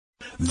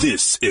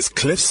This is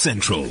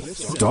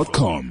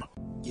CliffCentral.com.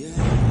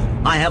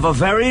 I have a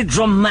very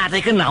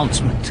dramatic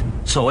announcement,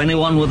 so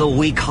anyone with a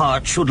weak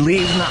heart should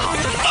leave now.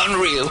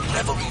 Unreal.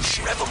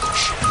 Revolution.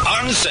 Revolution.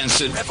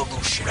 Uncensored.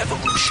 Revolution.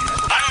 Revolution.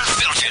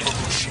 Unfiltered.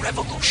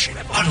 Revolution. Revolution.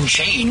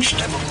 Unchanged.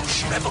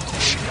 Revolution.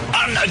 Revolution.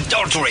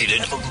 Unadulterated.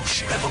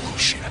 Revolution.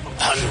 Revolution.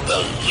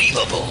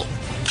 Unbelievable.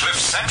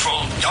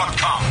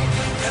 CliffCentral.com.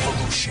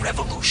 Revolution.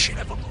 Revolution.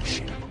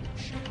 Revolution.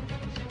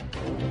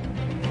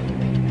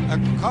 A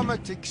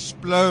comet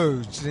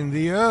explodes in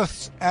the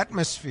Earth's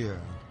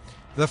atmosphere.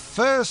 The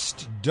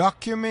first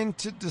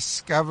documented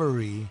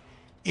discovery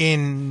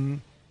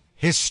in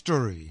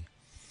history.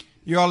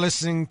 You are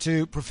listening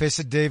to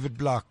Professor David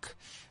Block,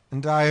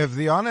 and I have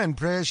the honor and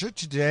pleasure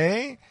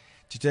today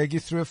to take you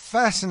through a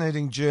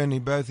fascinating journey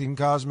both in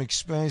cosmic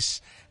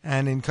space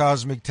and in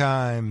cosmic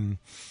time.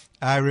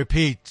 I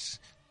repeat,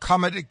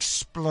 comet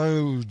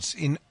explodes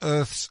in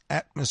Earth's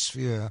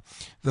atmosphere.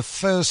 The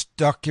first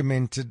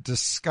documented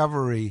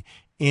discovery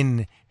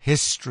in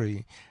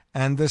history.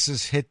 And this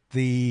has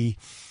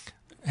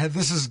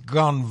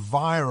gone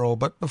viral.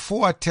 But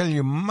before I tell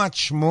you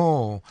much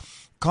more,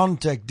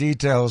 contact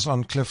details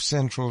on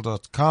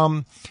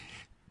cliffcentral.com.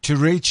 To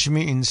reach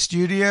me in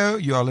studio,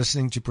 you are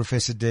listening to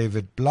Professor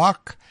David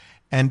Block,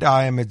 and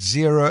I am at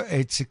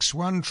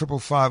 0861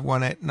 555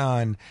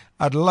 189.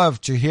 I'd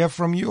love to hear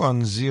from you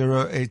on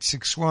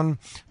 0861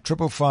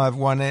 555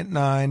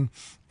 189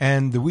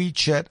 and the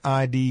WeChat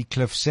ID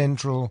Cliff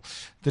Central,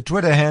 the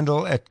Twitter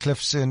handle at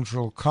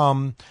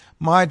CliffCentral.com,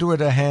 my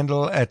Twitter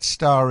handle at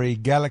Starry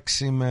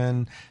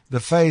Galaxyman, the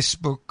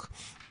Facebook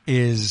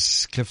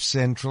is Cliff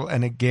Central,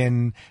 and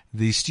again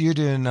the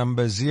studio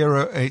number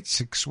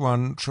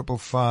 0861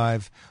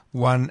 555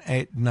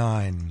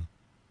 189.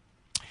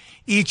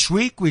 Each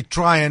week we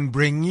try and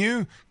bring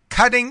you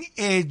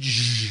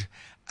cutting-edge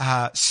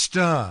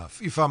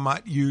stuff, if I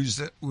might use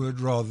that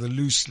word rather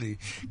loosely.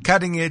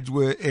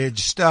 Cutting-edge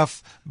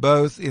stuff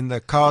both in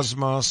the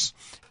cosmos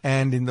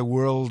and in the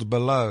world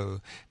below.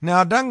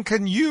 Now,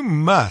 Duncan, you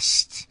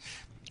must,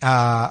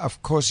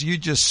 of course, you're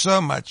just so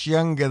much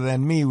younger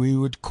than me, we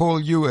would call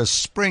you a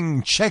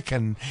spring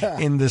chicken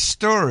in the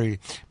story.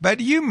 But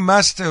you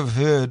must have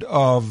heard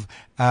of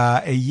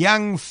a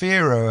young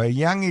pharaoh, a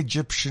young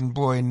Egyptian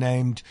boy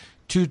named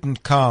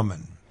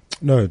Tutankhamun.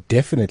 No,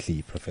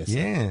 definitely, Professor.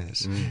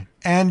 Yes.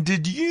 And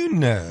did you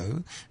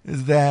know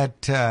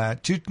that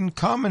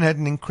Tutankhamun had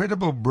an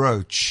incredible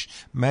brooch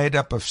made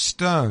up of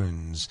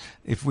stones?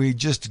 If we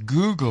just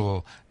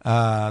Google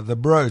the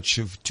brooch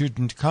of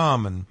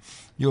Tutankhamun,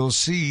 you'll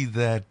see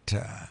that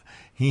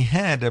he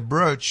had a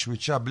brooch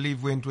which I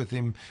believe went with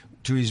him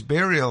to his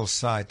burial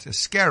site, a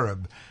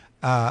scarab,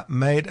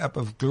 made up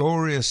of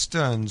glorious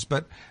stones.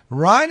 But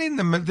right in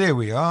the middle,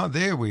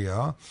 there we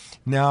are.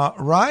 Now,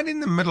 right in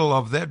the middle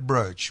of that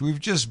brooch, we've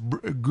just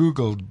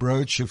Googled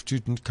brooch of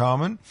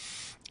Tutankhamun,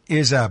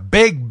 is a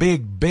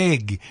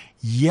big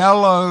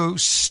yellow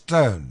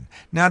stone.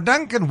 Now,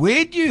 Duncan,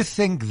 where do you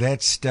think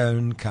that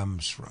stone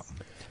comes from?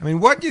 I mean,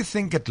 what do you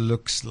think it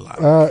looks like?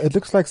 It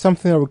looks like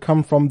something that would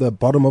come from the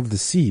bottom of the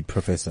sea,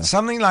 Professor.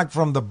 Something like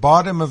from the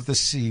bottom of the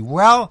sea.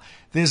 Well,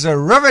 there's a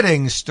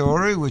riveting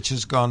story which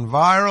has gone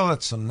viral.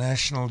 It's on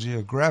National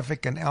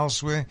Geographic and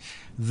elsewhere.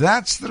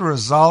 That's the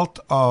result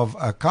of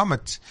a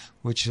comet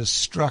which has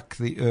struck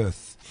the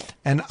Earth.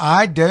 And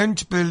I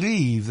don't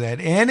believe that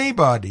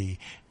anybody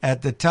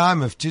at the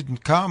time of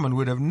Tutankhamun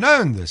would have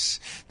known this,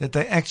 that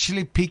they're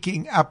actually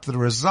picking up the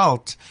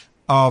result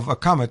of a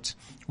comet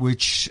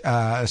which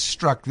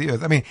struck the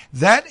Earth. I mean,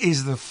 that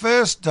is the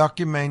first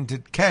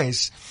documented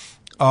case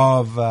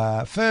of,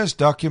 first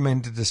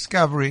documented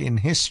discovery in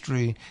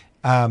history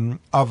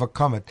of a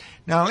comet.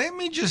 Now, let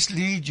me just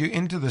lead you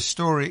into the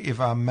story, if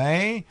I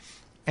may.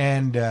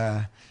 And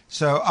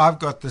so I've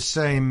got the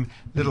same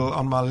little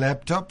on my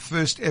laptop,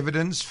 first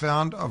evidence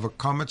found of a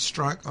comet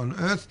strike on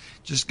Earth.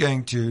 Just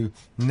going to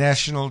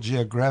National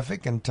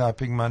Geographic and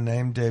typing my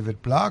name,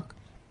 David Block.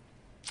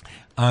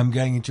 I'm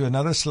going into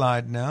another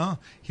slide now.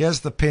 Here's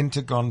the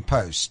Pentagon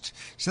Post.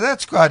 So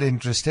that's quite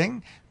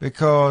interesting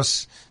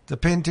because the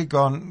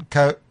Pentagon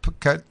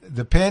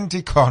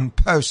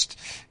Post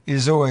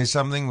is always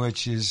something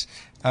which is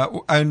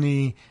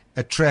only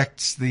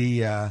attracts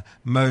the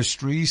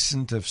most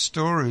recent of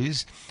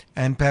stories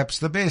and perhaps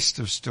the best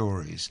of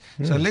stories.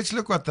 So let's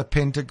look what the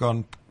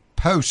Pentagon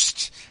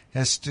Post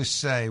has to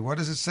say. What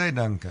does it say,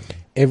 Duncan?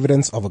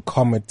 Evidence of a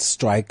comet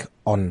strike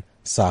on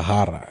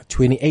Sahara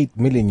 28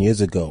 million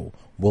years ago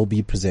will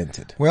be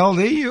presented. Well,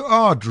 there you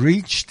are. It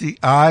reached the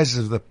eyes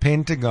of the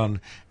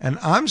Pentagon. And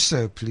I'm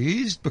so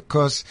pleased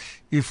because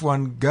if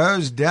one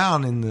goes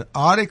down in the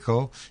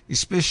article,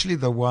 especially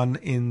the one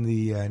in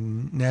the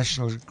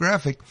National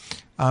Geographic,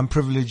 I'm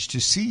privileged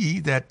to see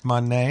that my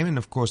name, and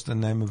of course the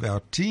name of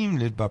our team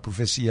led by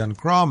Professor Jan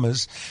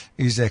Kramers,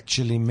 is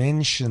actually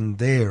mentioned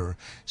there.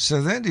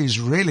 So that is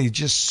really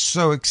just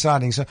so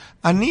exciting. So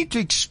I need to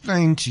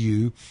explain to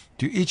you,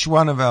 to each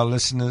one of our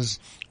listeners,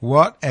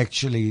 what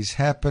actually has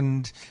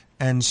happened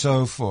and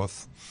so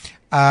forth.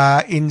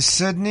 In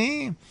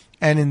Sydney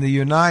and in the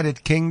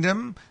United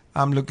Kingdom,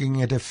 I'm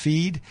looking at a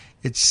feed.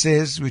 It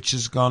says, which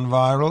has gone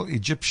viral,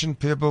 Egyptian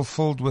pebble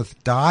filled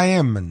with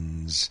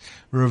diamonds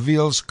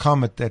reveals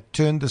comet that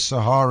turned the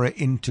Sahara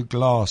into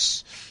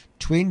glass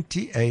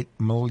 28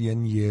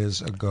 million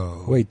years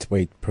ago. Wait,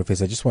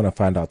 Professor, I just want to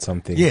find out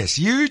something. Yes,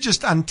 you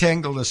just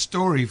untangle the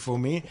story for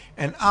me,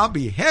 and I'll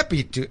be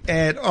happy to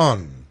add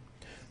on.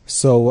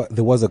 So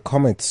there was a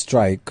comet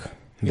strike.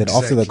 Then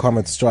after the Exactly.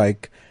 comet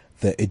strike,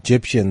 the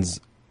Egyptians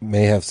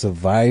may have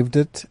survived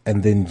it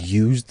and then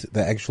used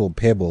the actual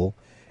pebble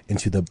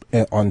into the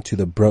onto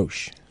the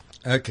brooch.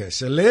 Okay,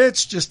 so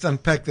let's just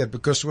unpack that,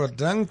 because what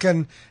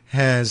Duncan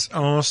has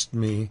asked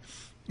me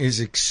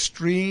is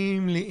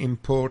extremely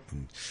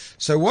important.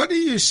 So what do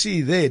you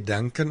see there,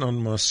 Duncan,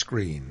 on my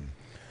screen?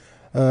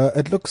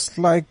 It looks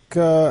like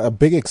a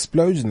big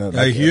explosion.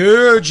 A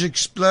huge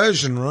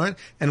explosion, right?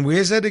 And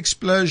where's that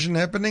explosion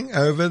happening?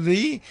 Over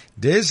the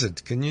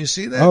desert. Can you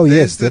see that? Oh, There's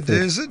yes, the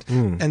definitely. desert.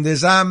 And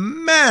there's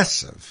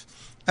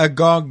a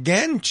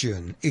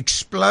gargantuan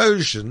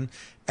explosion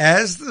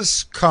as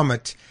this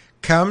comet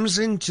comes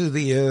into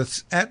the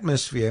Earth's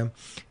atmosphere.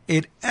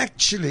 It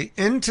actually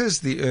enters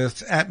the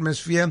Earth's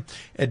atmosphere.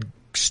 It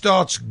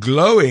starts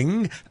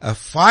glowing a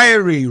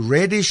fiery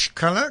reddish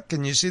color.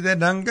 Can you see that,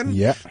 Duncan?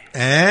 Yeah.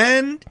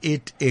 And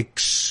it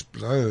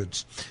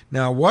explodes.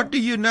 Now, what do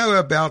you know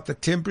about the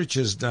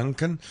temperatures,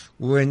 Duncan,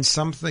 when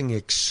something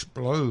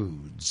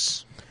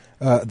explodes?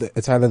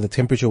 It's either the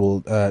temperature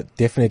will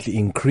definitely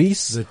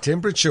increase. The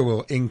temperature will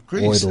Or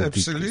increase, it'll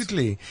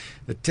absolutely.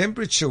 The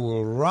temperature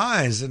will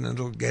rise and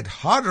it'll get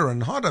hotter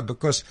and hotter,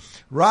 because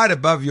right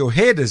above your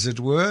head, as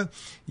it were,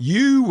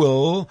 you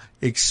will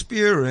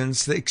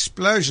experience the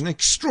explosion,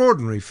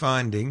 extraordinary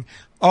finding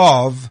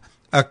of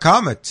a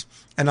comet.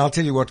 And I'll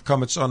tell you what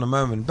comets are in a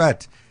moment.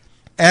 But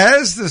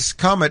as this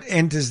comet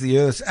enters the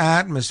Earth's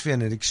atmosphere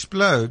and it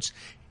explodes,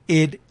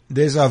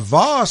 there's a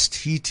vast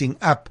heating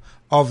up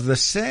of the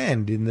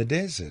sand in the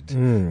desert.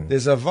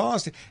 There's a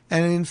vast,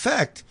 and in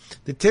fact,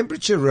 the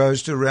temperature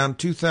rose to around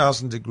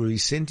 2,000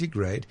 degrees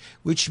centigrade,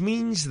 which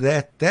means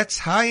that that's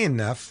high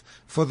enough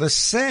for the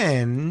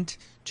sand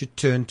to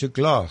turn to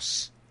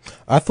glass.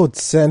 I thought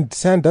sand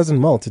doesn't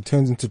melt; it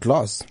turns into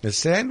glass. The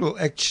sand will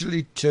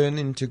actually turn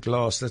into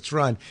glass. That's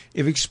right.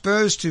 If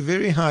exposed to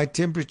very high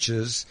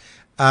temperatures,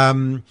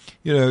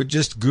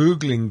 just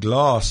Googling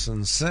glass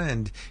and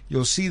sand,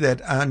 you'll see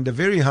that under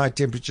very high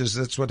temperatures,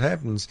 that's what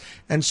happens.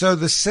 And so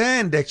the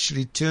sand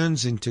actually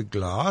turns into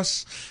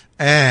glass.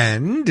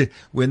 And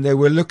when they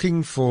were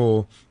looking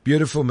for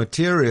beautiful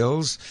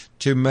materials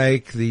to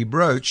make the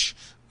brooch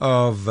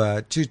of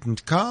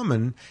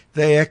Tutankhamun,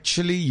 they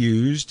actually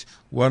used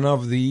one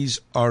of these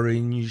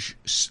orange,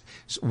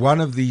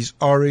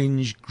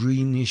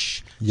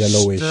 greenish,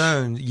 Yellowish.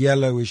 stones,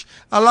 yellowish.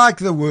 I like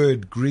the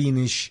word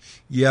greenish,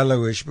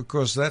 yellowish,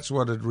 because that's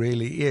what it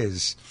really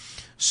is.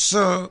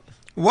 So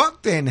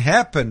what then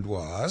happened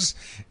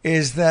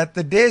is that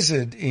the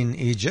desert in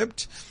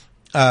Egypt,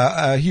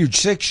 a huge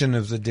section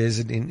of the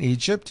desert in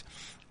Egypt,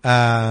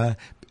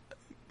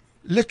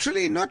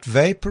 literally not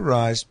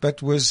vaporized,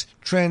 but was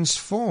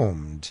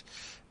transformed.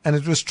 And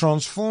it was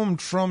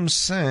transformed from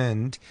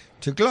sand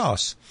to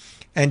glass.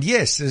 And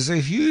yes, there's a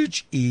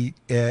huge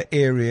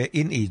area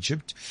in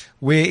Egypt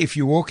where if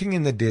you're walking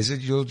in the desert,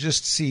 you'll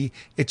just see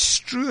it's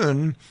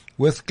strewn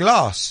with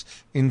glass.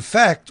 In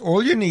fact,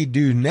 all you need to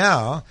do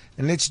now,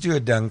 and let's do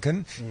it,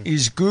 Duncan,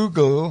 is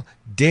Google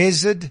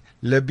desert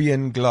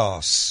Libyan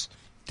glass.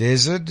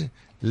 Desert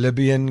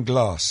Libyan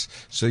glass.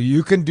 So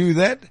you can do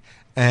that.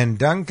 And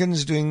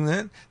Duncan's doing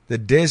that. The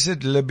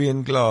desert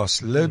Libyan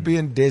glass.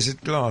 Libyan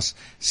desert glass.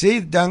 See,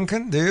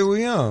 Duncan, there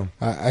we are.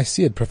 I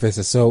see it,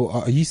 Professor. So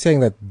are you saying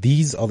that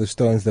these are the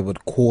stones that were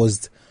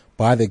caused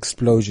by the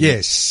explosion?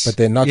 Yes. But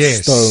they're not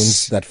Yes.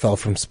 stones that fell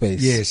from space?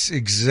 Yes,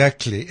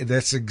 exactly.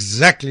 That's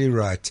exactly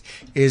right.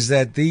 Is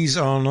that these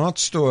are not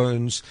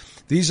stones.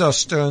 These are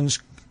stones.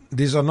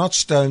 These are not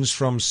stones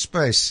from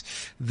space.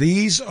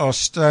 These are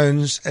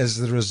stones as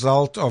the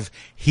result of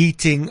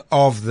heating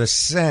of the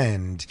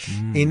sand.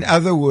 In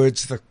other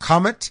words, the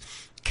comet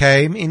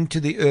came into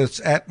the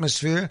Earth's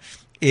atmosphere.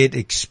 It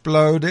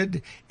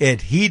exploded.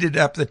 It heated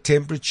up the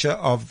temperature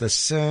of the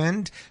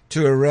sand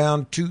to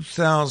around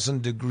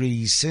 2,000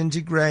 degrees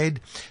centigrade.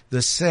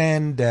 The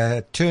sand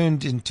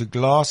turned into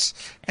glass.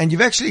 And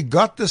you've actually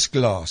got this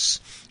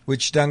glass,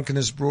 which Duncan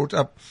has brought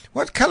up.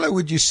 What color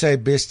would you say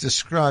best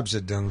describes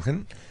it,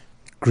 Duncan?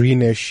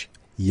 Greenish,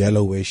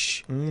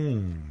 yellowish,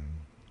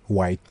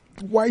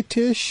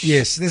 whitish.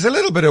 Yes, there's a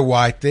little bit of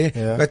white there,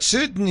 Yeah. but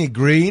certainly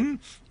green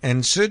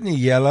and certainly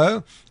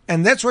yellow.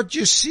 And that's what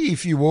you see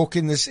if you walk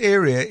in this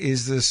area,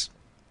 is this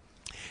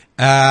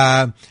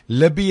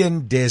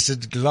Libyan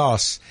desert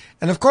glass.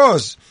 And of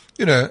course,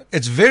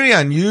 it's very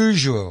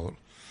unusual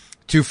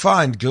to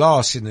find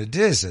glass in a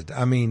desert.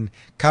 I mean,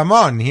 come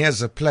on,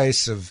 here's a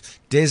place of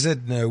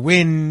desert, no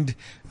wind,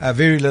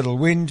 very little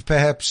wind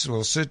perhaps,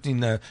 well,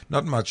 certainly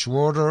not much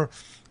water.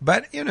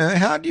 But,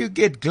 how do you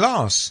get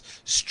glass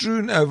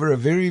strewn over a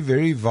very,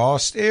 very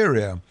vast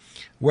area?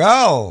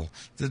 Well,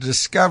 the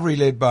discovery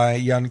led by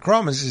Jan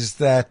Kromers is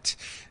that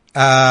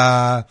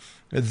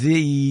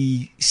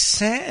the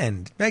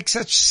sand makes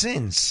such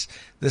sense.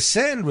 The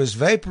sand was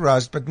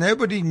vaporized, but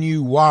nobody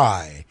knew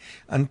why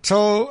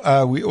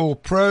until we all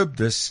probed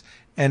this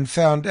and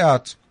found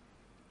out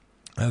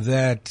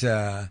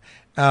that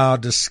our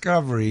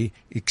discovery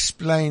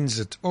explains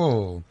it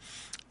all.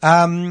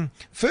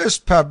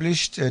 First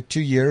published 2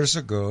 years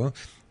ago.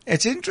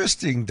 It's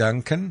interesting,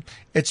 Duncan.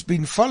 It's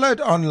been followed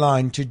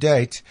online to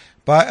date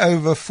by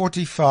over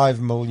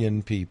 45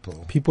 million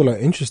people. People are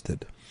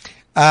interested.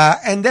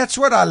 And that's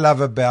what I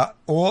love about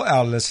all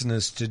our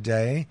listeners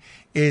today,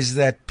 is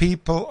that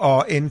people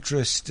are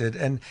interested.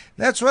 And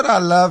that's what I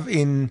love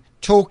in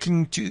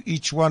talking to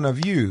each one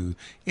of you,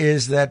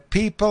 is that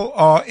people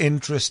are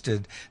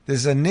interested.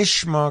 There's a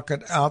niche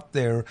market out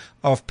there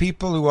of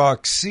people who are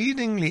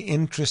exceedingly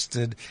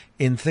interested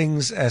in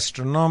things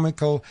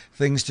astronomical,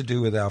 things to do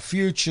with our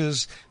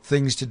futures,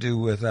 things to do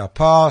with our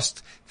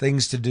past,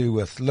 things to do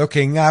with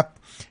looking up.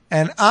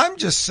 And I'm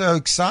just so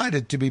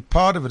excited to be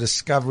part of a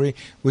discovery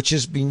which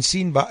has been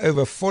seen by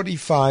over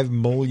 45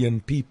 million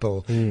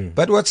people.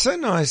 But what's so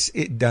nice,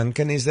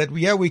 Duncan, is that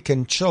we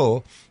can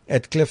chill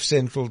at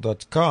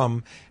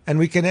cliffcentral.com and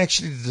we can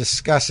actually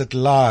discuss it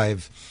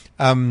live.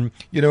 You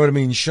know what I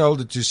mean?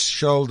 Shoulder to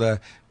shoulder,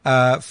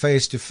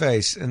 face to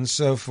face, and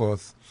so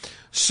forth.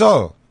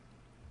 So,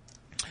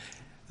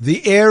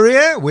 the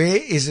area, where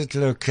is it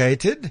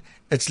located?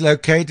 It's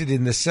located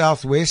in the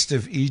southwest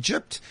of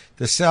Egypt.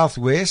 The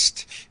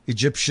southwest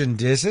Egyptian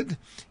desert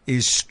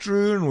is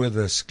strewn with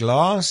this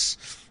glass,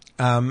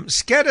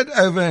 scattered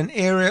over an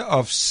area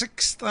of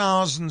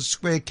 6,000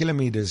 square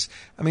kilometers.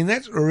 I mean,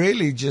 that's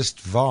really just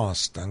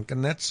vast,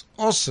 Duncan. That's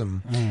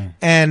awesome.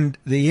 And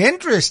the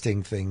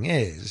interesting thing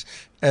is,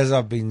 as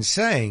I've been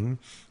saying,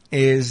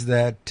 is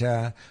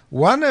that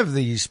one of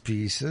these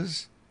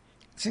pieces,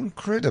 it's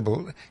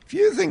incredible. If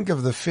you think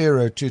of the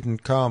Pharaoh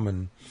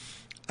Tutankhamun,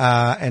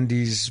 and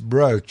his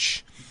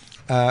brooch.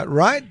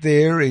 Right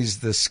there is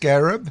the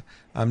scarab.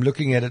 I'm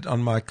looking at it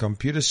on my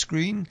computer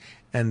screen,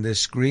 and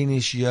this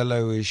greenish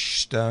yellowish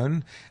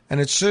stone, and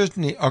it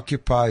certainly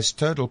occupies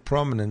total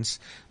prominence.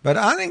 But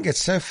I think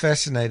it's so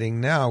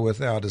fascinating now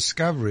with our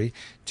discovery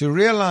to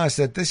realize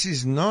that this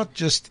is not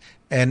just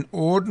an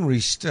ordinary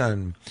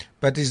stone,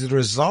 but is the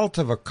result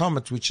of a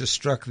comet which has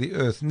struck the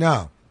Earth.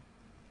 Now,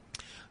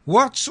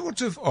 what sort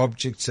of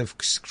objects have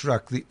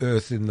struck the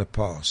Earth in the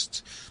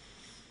past?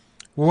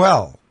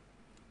 Well,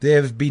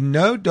 there have been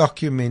no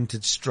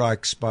documented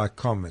strikes by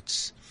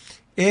comets.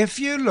 If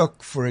you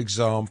look, for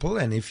example,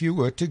 and if you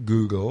were to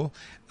Google,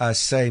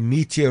 say,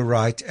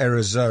 meteorite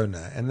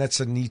Arizona, and that's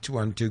a neat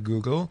one to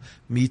Google,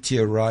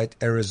 meteorite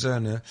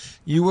Arizona,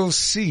 you will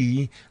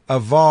see a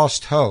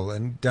vast hole.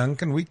 And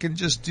Duncan, we can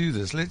just do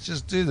this. Let's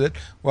just do that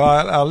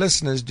while our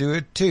listeners do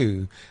it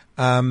too.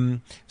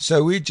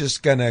 So we're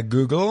just going to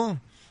Google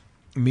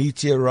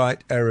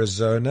meteorite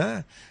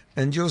Arizona,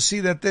 and you'll see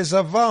that there's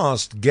a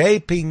vast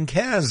gaping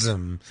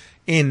chasm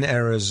in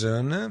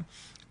Arizona.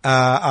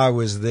 I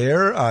was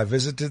there. I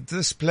visited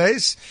this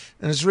place,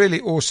 and it's really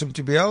awesome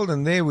to behold.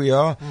 And there we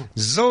are,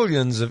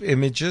 zillions of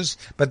images.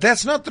 But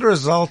that's not the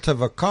result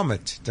of a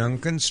comet,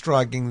 Duncan,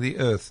 striking the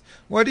Earth.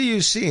 What do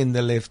you see in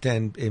the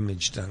left-hand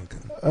image,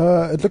 Duncan?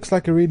 It looks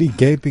like a really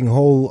gaping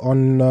hole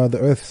on the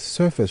Earth's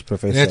surface,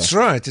 Professor. That's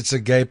right. It's a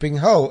gaping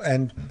hole,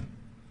 and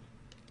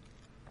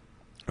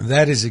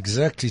that is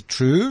exactly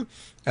true.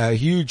 A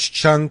huge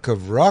chunk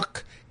of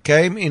rock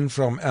came in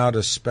from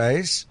outer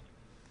space,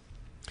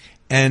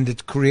 and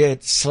it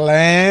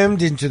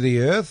slammed into the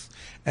Earth,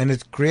 and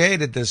it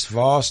created this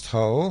vast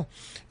hole,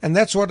 and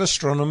that's what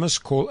astronomers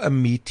call a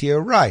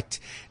meteorite.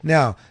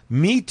 Now,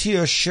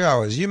 meteor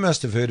showers, you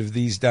must have heard of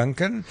these,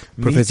 Duncan.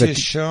 Professor, meteor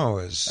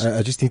showers.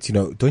 I just need to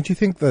know, don't you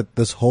think that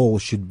this hole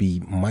should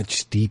be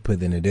much deeper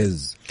than it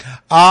is?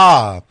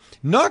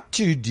 Not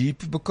too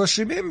deep, because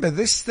remember,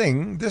 this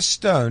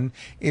stone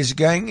is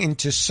going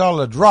into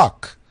solid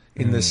rock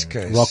in this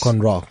case. Rock on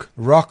rock.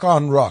 Rock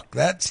on rock.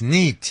 That's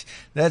neat.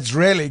 That's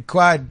really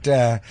quite,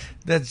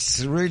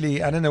 that's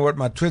really, I don't know what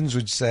my twins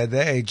would say.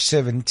 They're age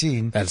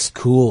 17. That's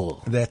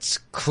cool. That's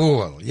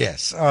cool.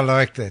 Yes, I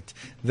like that.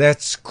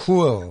 That's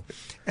cool.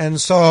 And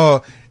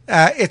so,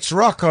 it's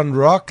rock on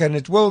rock, and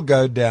it will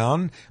go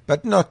down,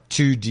 but not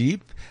too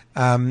deep.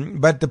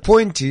 But the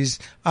point is,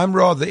 I'm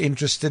rather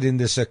interested in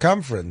the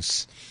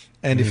circumference.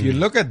 And if you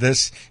look at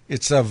this,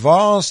 it's a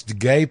vast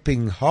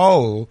gaping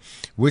hole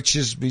which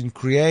has been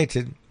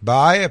created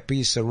by a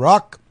piece of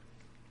rock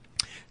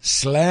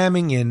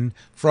slamming in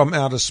from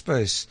outer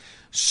space.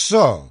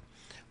 So,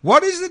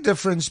 what is the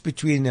difference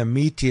between a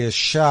meteor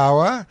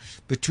shower,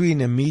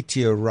 between a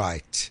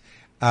meteorite,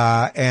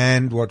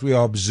 and what we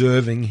are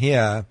observing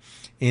here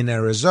in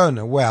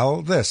Arizona?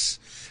 Well, this.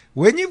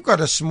 When you've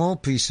got a small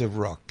piece of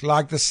rock,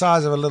 like the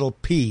size of a little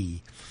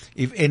pea,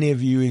 if any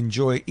of you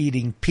enjoy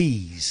eating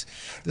peas,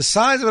 the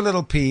size of a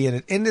little pea, and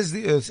it enters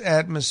the Earth's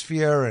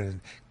atmosphere, and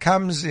it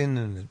comes in,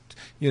 and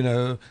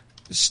it,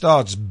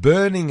 starts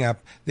burning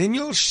up, then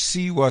you'll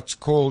see what's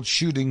called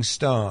shooting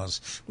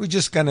stars. We're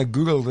just going to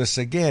Google this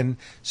again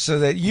so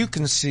that you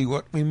can see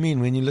what we mean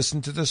when you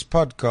listen to this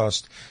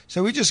podcast.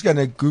 So we're just going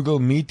to Google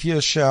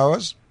meteor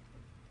showers,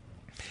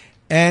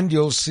 and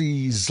you'll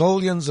see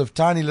zillions of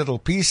tiny little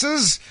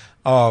pieces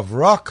of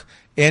rock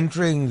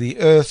entering the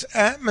Earth's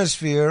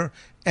atmosphere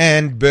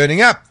and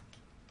burning up.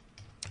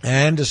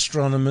 And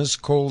astronomers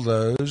call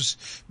those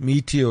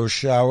meteor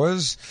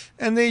showers.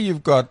 And there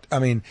you've got,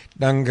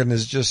 Duncan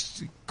has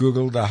just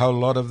Googled a whole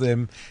lot of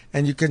them,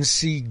 and you can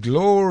see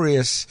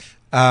glorious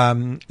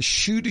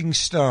shooting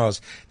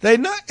stars.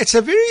 It's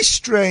a very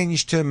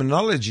strange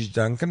terminology,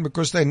 Duncan,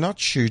 because they're not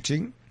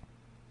shooting.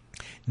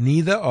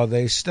 Neither are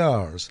they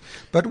stars.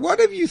 But what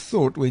have you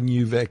thought when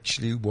you've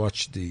actually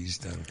watched these,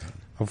 Duncan?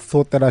 I've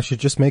thought that I should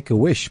just make a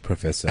wish,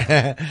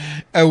 Professor.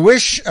 A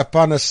wish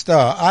upon a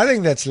star. I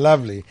think that's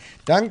lovely.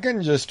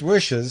 Duncan just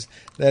wishes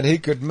that he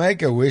could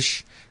make a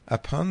wish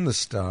upon the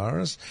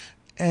stars.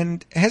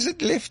 And has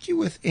it left you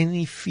with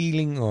any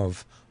feeling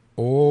of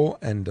awe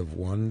and of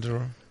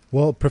wonder?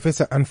 Well,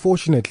 Professor,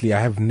 unfortunately,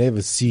 I have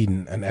never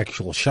seen an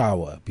actual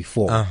shower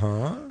before.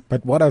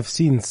 But what I've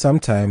seen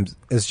sometimes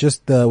is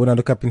just when I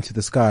look up into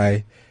the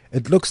sky,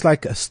 it looks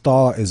like a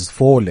star is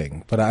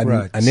falling, but I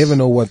never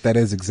know what that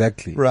is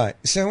exactly. Right.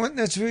 So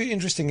that's very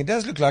interesting. It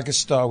does look like a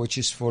star which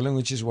is falling,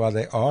 which is why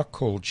they are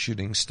called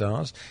shooting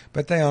stars,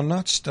 but they are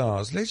not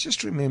stars. Let's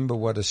just remember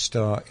what a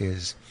star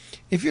is.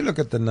 If you look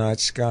at the night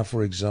sky,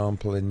 for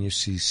example, and you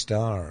see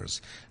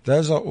stars,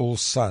 those are all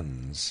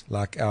suns,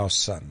 like our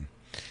sun.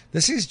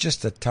 This is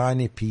just a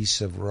tiny piece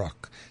of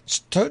rock. It's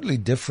totally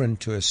different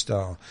to a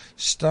star.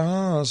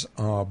 Stars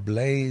are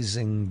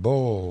blazing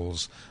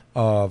balls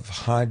of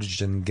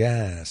hydrogen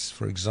gas,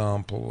 for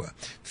example,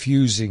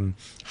 fusing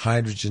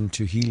hydrogen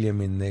to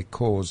helium in their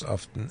cores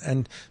often.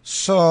 And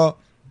so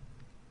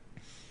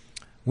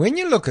when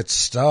you look at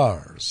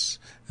stars,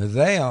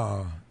 they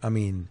are,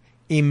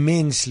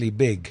 immensely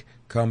big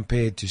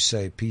compared to,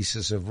 say,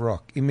 pieces of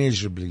rock,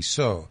 immeasurably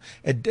so.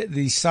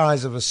 The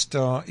size of a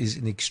star is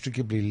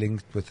inextricably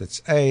linked with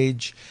its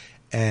age,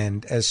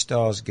 and as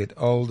stars get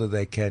older,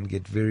 they can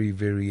get very,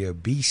 very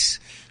obese,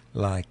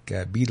 like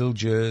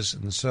Betelgeuse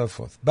and so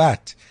forth.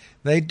 But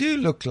they do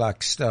look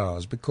like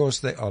stars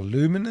because they are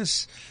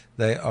luminous,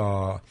 they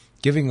are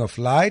giving off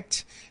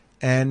light,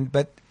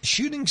 but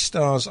shooting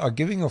stars are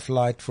giving off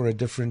light for a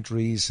different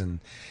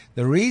reason.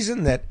 The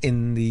reason that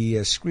in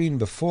the screen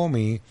before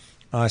me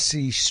I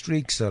see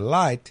streaks of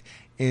light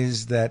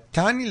is that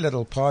tiny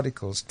little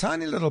particles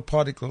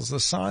the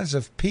size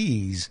of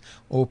peas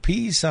or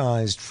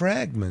pea-sized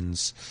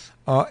fragments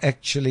are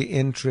actually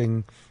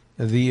entering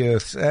the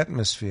Earth's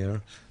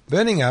atmosphere,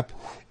 burning up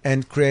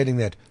and creating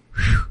that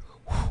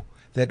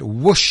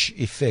whoosh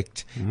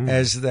effect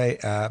as they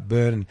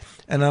burn.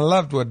 And I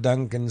loved what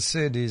Duncan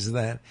said is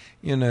that,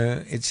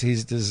 it's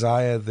his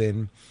desire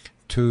then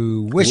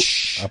to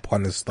wish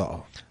upon a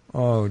star.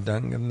 Oh,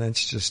 Duncan,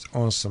 that's just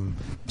awesome,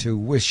 to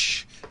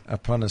wish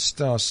upon a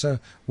star. So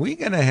we're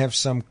going to have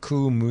some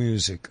cool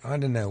music. I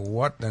don't know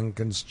what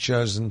Duncan's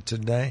chosen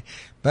today,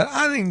 but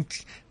I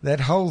think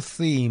that whole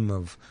theme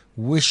of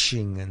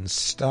wishing and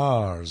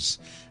stars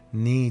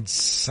needs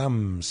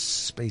some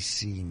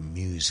spacey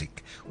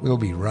music. We'll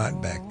be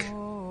right back.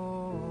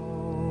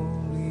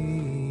 Holy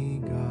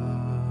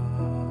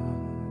God,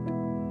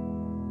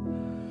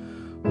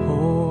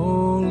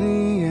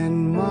 holy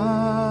and mighty,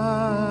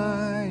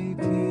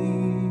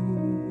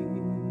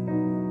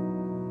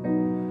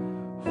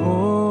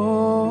 holy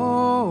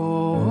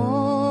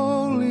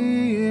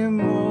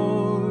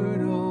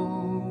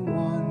immortal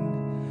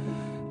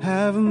one,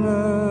 have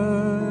mercy,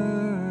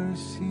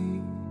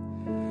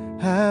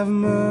 have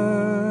mercy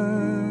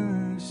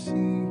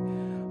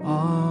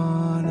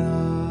on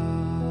us.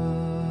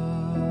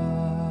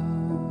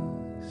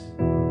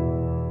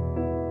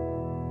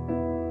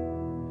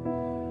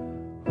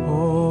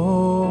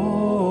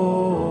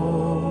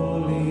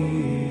 Holy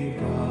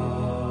God,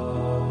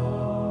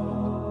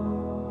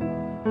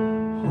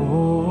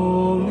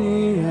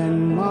 holy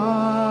and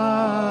mighty,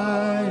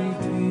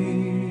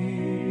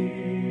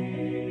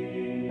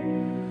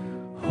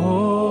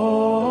 holy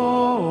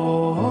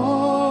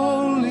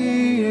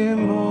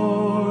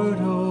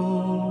immortal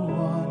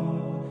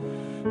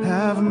one,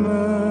 have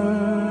mercy,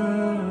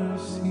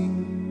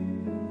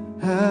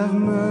 have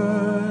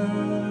mercy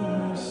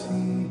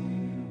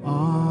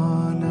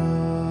on us.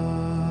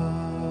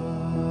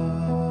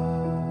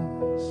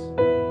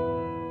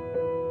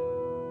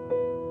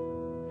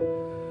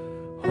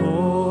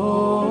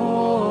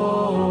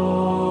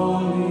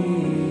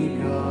 Holy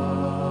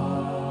God,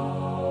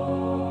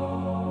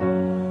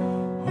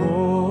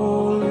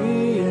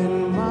 holy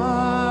and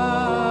mighty,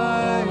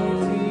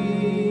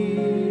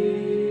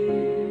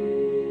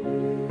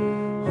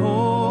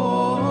 holy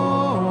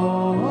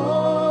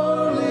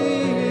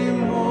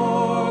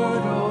immortal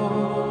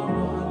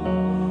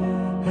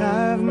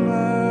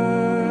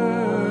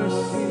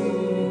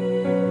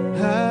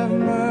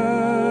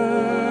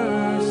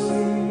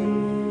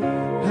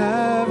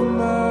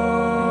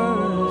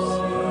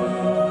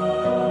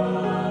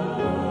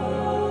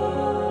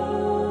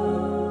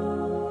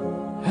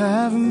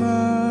have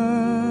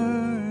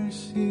mercy,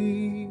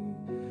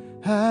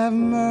 have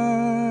mercy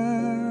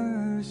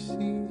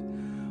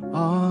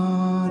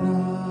on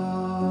us.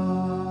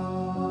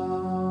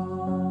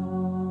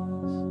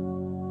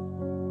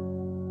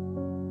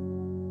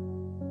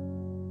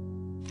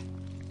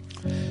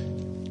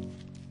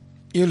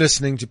 You're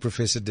listening to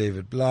Professor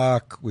David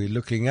Block. We're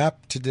looking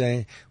up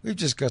today. We've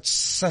just got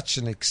such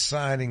an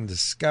exciting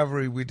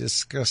discovery we're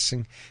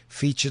discussing,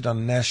 featured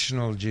on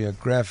National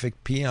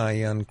Geographic, P.I.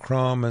 Jan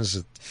Kramers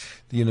at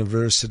the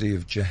University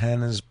of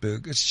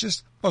Johannesburg. It's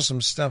just awesome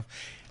stuff.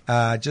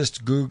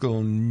 Just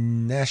Google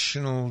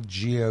National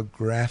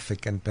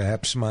Geographic and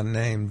perhaps my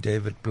name,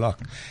 David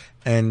Block,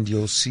 and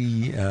you'll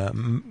see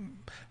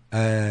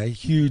a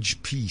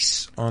huge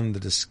piece on the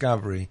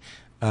discovery,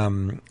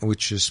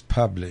 which is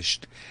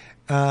published.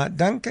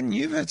 Duncan,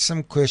 you've had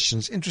some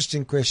questions,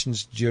 interesting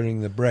questions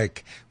during the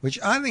break,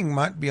 which I think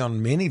might be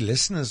on many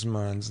listeners'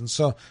 minds. And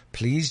so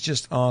please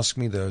just ask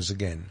me those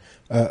again.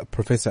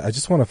 Professor, I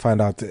just want to find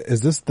out,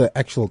 is this the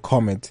actual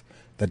comet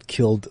that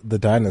killed the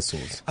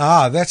dinosaurs?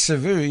 That's a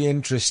very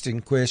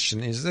interesting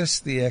question. Is this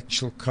the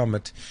actual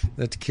comet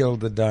that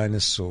killed the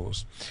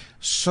dinosaurs?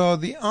 So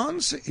the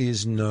answer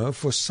is no,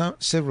 for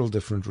several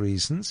different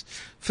reasons.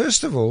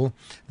 First of all,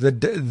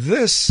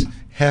 this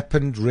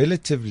happened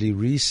relatively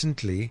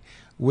recently,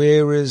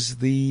 whereas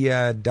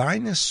the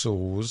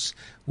dinosaurs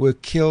were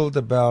killed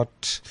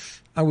about,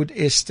 I would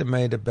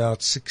estimate,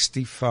 about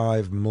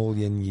 65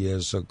 million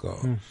years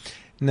ago.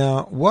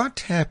 Now,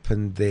 what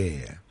happened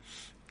there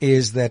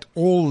is that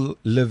all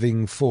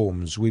living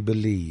forms, we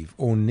believe,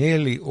 or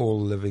nearly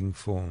all living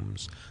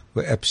forms,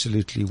 were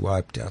absolutely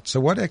wiped out. So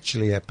what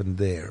actually happened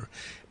there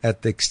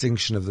at the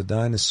extinction of the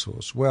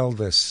dinosaurs? Well,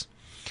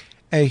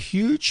 a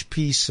huge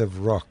piece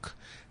of rock,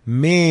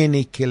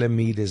 many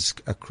kilometers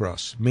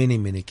across,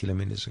 many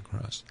kilometers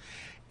across,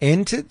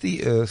 entered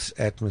the Earth's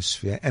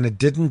atmosphere, and it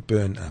didn't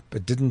burn up,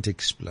 it didn't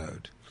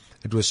explode.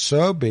 It was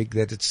so big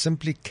that it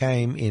simply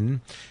came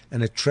in,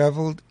 and it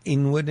traveled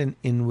inward and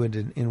inward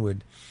and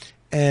inward,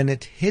 and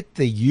it hit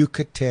the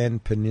Yucatan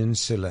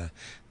Peninsula.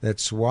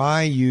 That's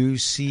Yucatan,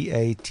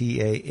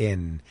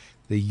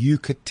 the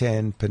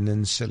Yucatan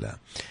Peninsula.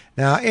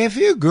 Now, if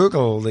you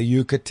Google the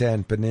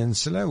Yucatan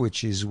Peninsula,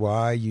 which is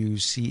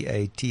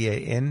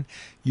Yucatan,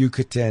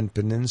 Yucatan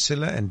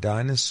Peninsula and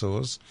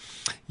dinosaurs,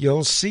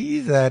 you'll see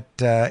that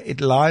it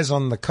lies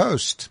on the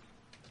coast.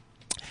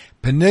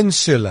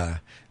 Peninsula,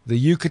 the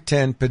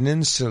Yucatan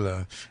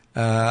Peninsula,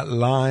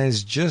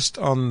 lies just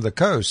on the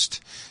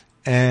coast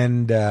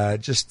and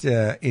just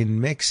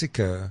in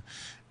Mexico.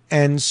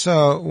 And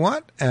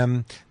so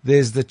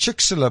there's the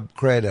Chicxulub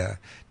crater.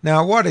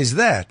 Now, what is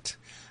that?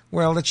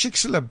 Well, the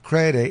Chicxulub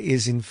crater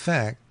is in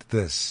fact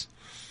this.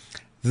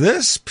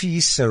 This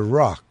piece of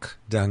rock,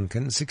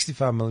 Duncan,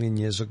 65 million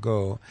years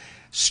ago,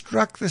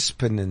 struck this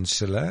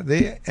peninsula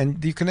there,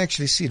 and you can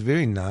actually see it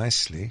very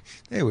nicely.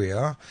 There we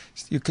are.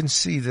 You can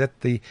see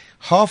that the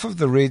half of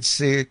the red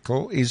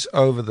circle is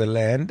over the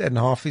land and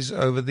half is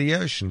over the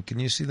ocean. Can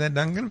you see that,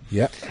 Duncan?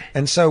 Yeah.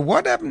 And so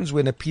what happens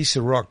when a piece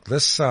of rock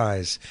this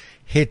size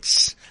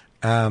hits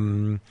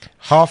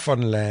half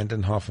on land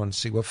and half on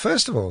sea? Well,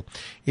 first of all,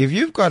 if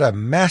you've got a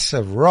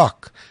massive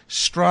rock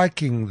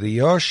striking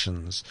the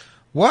oceans,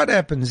 what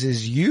happens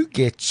is you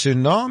get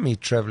tsunami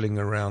traveling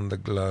around the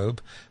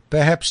globe,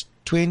 perhaps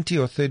 20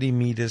 or 30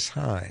 meters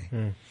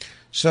high.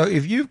 So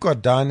if you've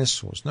got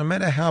dinosaurs, no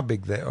matter how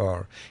big they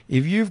are,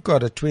 if you've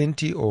got a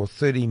 20 or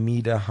 30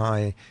 meter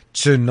high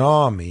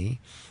tsunami,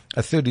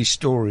 a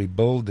 30-story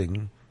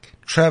building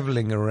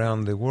traveling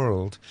around the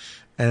world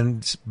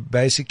and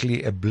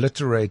basically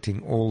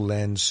obliterating all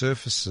land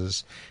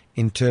surfaces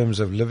in terms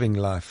of living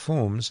life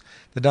forms,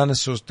 the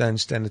dinosaurs don't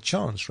stand a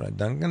chance, right,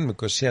 Duncan?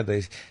 Because here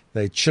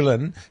they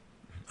chillin'.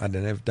 I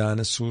don't know if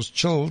dinosaurs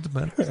chilled,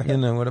 but you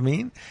know what I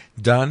mean.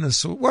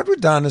 What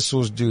would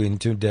dinosaurs do in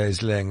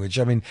today's language?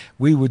 I mean,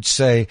 we would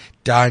say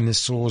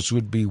dinosaurs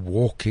would be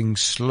walking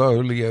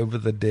slowly over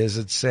the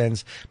desert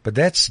sands, but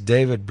that's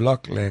David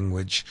Block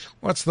language.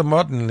 What's the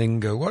modern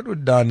lingo? What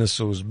would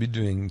dinosaurs be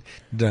doing,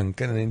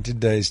 Duncan, in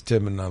today's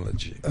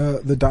terminology?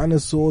 The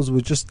dinosaurs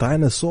were just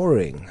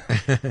dinosauring.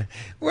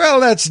 Well,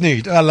 that's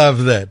neat. I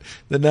love that.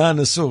 The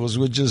dinosaurs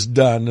were just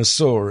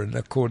dinosauring,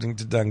 according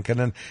to Duncan,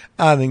 and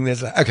I think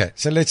that's okay.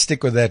 So let's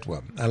stick with that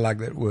one. I like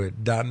that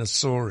word,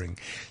 dinosauring.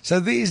 So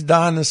these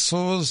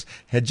dinosaurs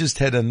had just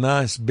had a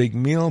nice big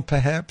meal,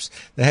 perhaps.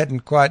 They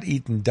hadn't quite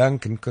eaten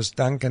Duncan because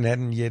Duncan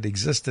hadn't yet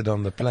existed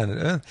on the planet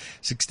Earth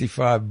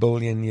 65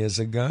 billion years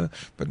ago.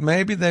 But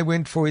maybe they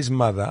went for his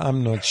mother.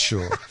 I'm not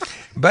sure.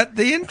 But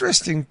the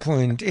interesting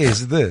point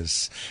is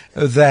this,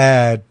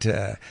 that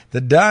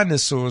the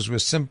dinosaurs were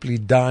simply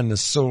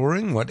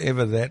dinosauring,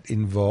 whatever that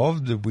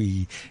involved.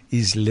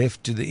 Is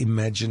left to the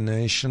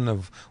imagination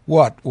of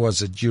what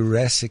was a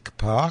Jurassic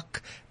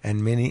Park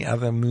and many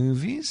other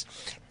movies.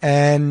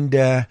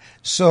 And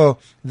so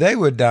they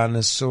were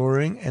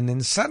dinosauring, and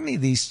then suddenly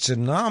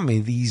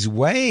these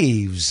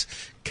waves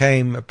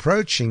came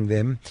approaching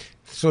them,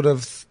 sort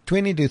of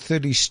 20 to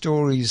 30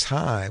 stories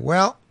high.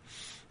 Well,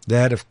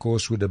 that, of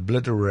course, would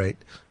obliterate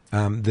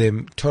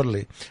them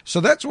totally.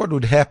 So that's what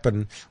would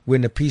happen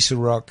when a piece of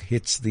rock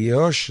hits the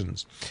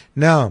oceans.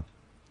 Now,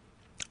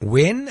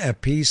 when a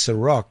piece of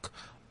rock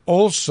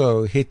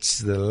also hits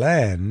the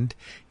land,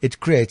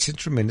 it creates a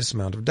tremendous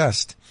amount of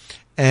dust.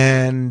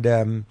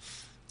 And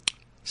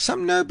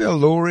some Nobel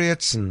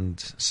laureates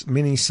and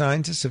many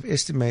scientists have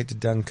estimated,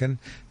 Duncan,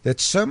 that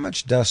so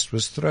much dust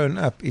was thrown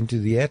up into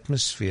the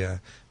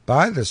atmosphere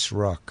by this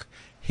rock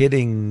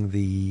hitting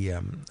the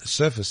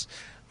surface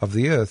of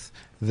the earth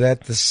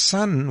that the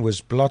sun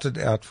was blotted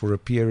out for a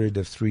period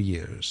of 3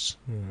 years.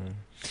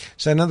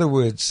 So in other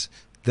words,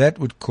 that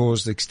would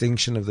cause the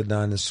extinction of the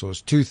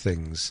dinosaurs. Two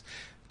things: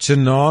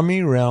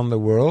 tsunami around the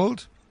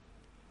world.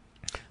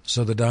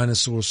 So the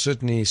dinosaurs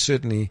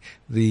certainly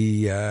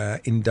the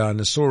in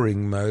dinosauring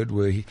mode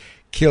were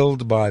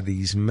killed by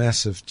these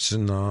massive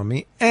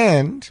tsunami,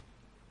 and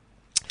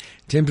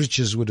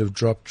temperatures would have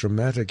dropped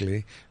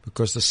dramatically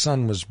because the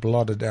sun was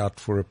blotted out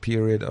for a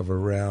period of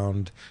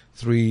around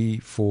 3,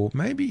 4,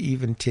 maybe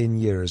even 10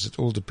 years. It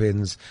all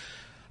depends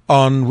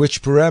on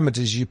which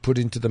parameters you put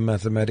into the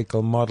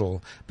mathematical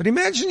model. But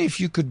imagine if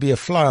you could be a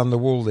fly on the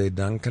wall there,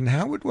 Duncan.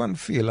 How would one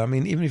feel? I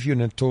mean, even if you're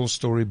in a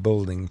tall-story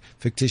building,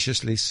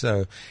 fictitiously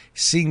so,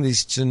 seeing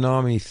this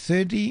tsunami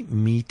 30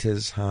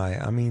 meters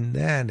high, I mean,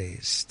 that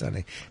is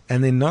stunning.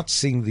 And then not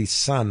seeing the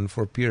sun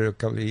for a period of a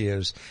couple of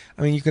years.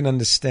 I mean, you can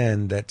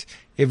understand that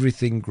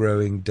everything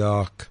growing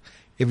dark,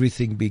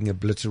 everything being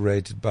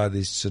obliterated by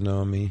this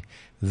tsunami,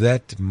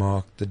 that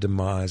marked the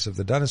demise of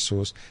the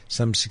dinosaurs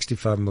some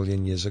 65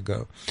 million years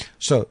ago.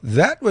 So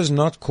that was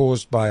not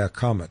caused by a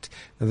comet.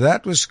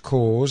 That was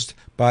caused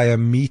by a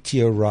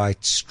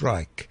meteorite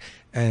strike.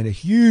 And a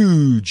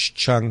huge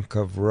chunk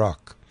of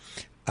rock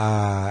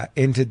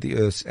entered the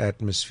Earth's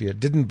atmosphere,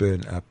 didn't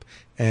burn up,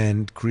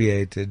 and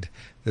created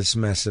this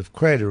massive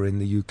crater in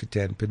the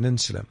Yucatan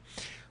Peninsula.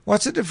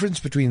 What's the difference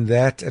between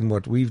that and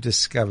what we've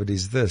discovered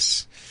is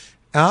this.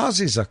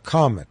 Ours is a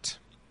comet.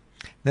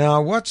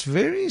 Now, what's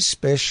very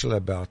special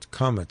about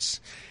comets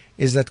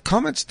is that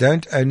comets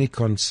don't only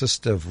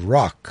consist of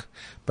rock,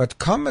 but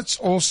comets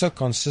also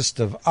consist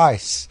of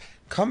ice.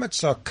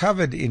 Comets are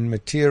covered in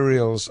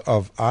materials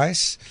of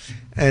ice,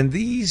 and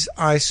these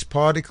ice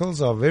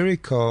particles are very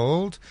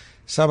cold.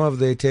 Some of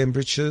their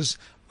temperatures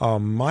are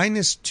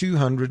minus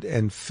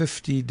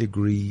 250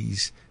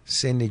 degrees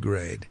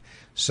centigrade.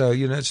 So,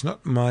 it's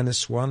not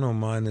 -1 or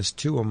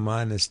 -2 or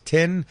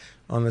 -10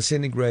 on the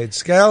centigrade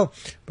scale,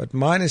 but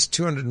minus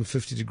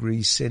 250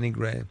 degrees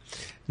centigrade.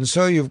 And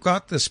so you've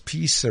got this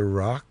piece of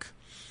rock,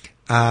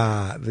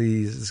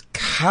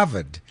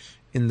 covered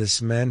in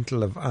this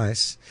mantle of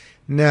ice.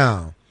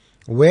 Now,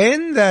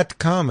 when that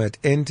comet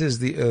enters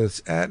the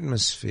Earth's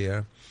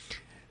atmosphere,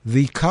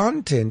 the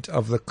content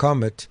of the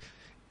comet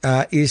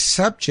is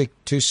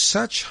subject to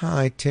such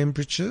high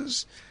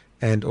temperatures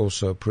and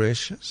also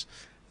pressures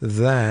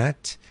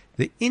that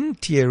the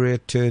interior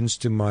turns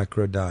to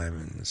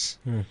microdiamonds.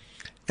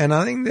 And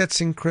I think that's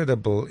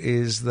incredible,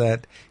 is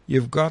that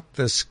you've got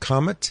this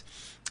comet,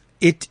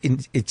 it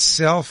in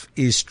itself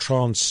is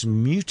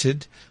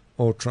transmuted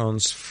or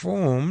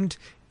transformed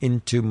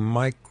into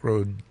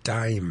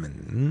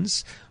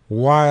microdiamonds,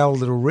 while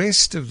the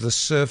rest of the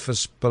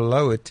surface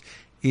below it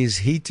is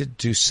heated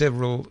to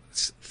several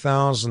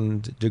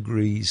thousand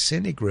degrees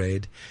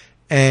centigrade,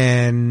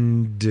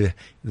 and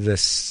the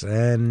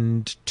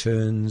sand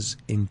turns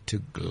into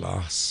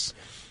glass.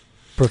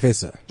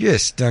 Professor.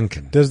 Yes,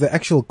 Duncan. Does the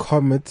actual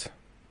comet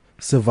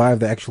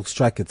survive the actual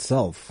strike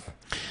itself?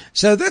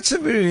 So that's a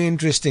very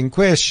interesting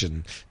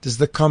question. Does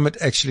the comet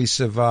actually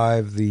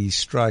survive the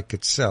strike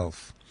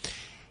itself?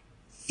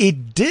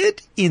 It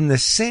did, in the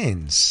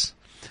sense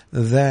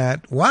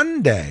that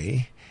one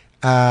day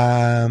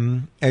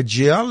a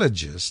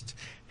geologist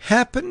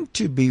happened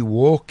to be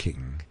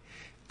walking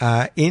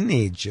in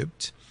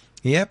Egypt.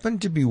 He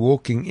happened to be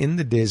walking in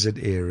the desert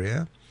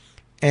area,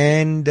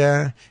 and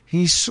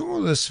he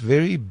saw this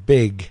very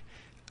big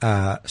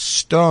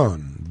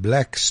stone,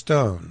 black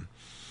stone.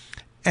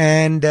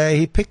 And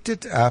he picked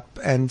it up,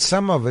 and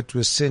some of it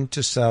was sent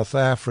to South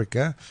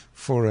Africa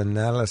for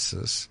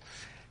analysis.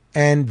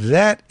 And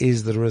that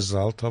is the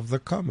result of the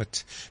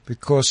comet,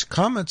 because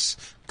comets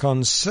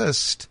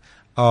consist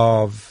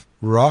of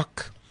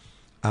rock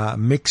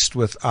mixed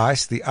with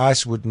ice. The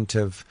ice wouldn't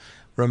have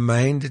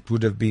remained, it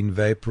would have been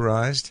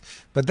vaporized.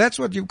 But that's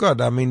what you've got.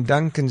 I mean,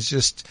 Duncan's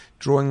just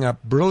drawing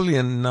up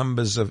brilliant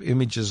numbers of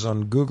images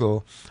on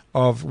Google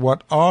of how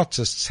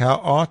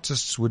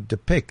artists would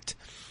depict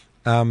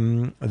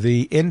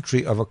the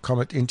entry of a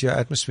comet into our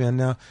atmosphere.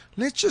 Now,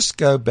 let's just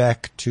go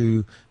back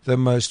to the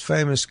most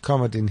famous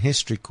comet in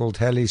history called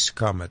Halley's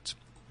Comet.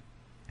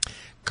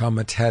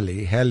 Comet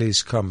Halley,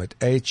 Halley's Comet,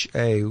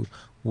 Halley.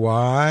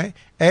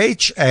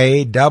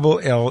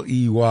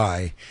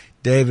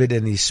 David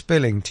and his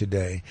spelling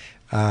today.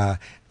 I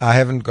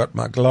haven't got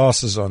my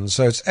glasses on,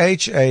 so it's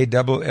Halley,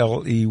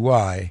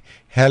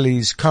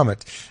 Halley's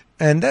Comet.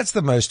 And that's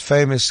the most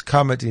famous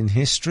comet in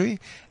history.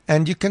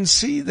 And you can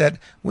see that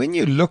when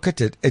you look at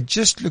it, it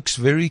just looks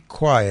very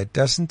quiet,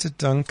 doesn't it,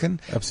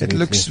 Duncan? Absolutely. It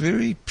looks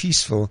very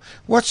peaceful.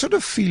 What sort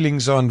of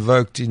feelings are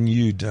invoked in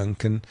you,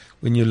 Duncan,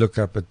 when you look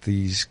up at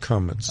these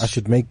comets? I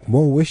should make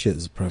more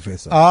wishes,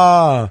 Professor.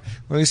 Well,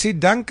 you see,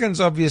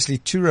 Duncan's obviously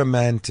too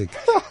romantic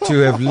to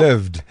have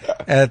lived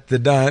at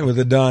with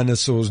the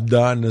dinosaurs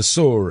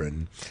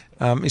dinosauring.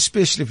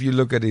 Especially if you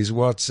look at his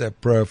WhatsApp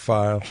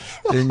profile,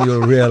 then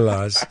you'll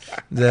realize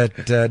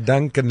that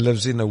Duncan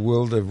lives in a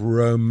world of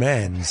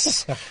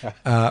romance,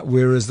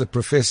 whereas the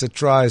professor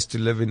tries to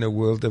live in a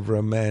world of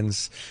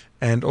romance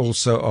and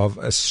also of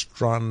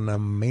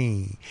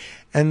astronomy.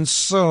 And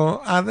so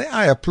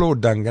I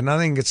applaud Duncan. I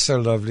think it's so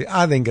lovely.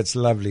 I think it's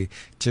lovely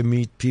to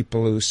meet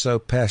people who are so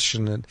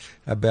passionate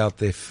about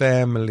their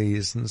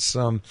families and so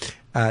on.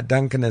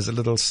 Duncan has a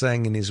little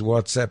saying in his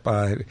WhatsApp.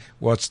 I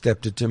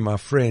WhatsApped it to my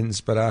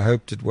friends, but I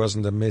hoped it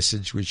wasn't a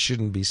message which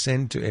shouldn't be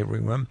sent to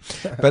everyone.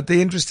 But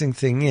the interesting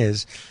thing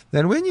is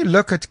that when you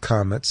look at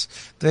comets,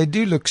 they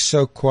do look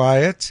so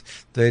quiet.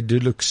 They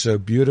do look so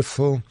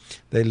beautiful.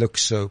 They look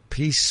so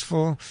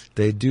peaceful.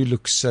 They do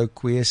look so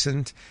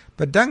quiescent.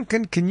 But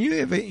Duncan, can you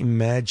ever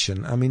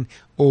imagine,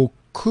 or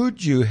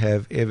could you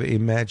have ever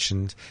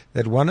imagined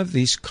that one of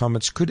these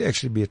comets could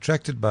actually be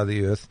attracted by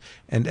the Earth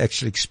and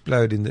actually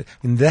explode and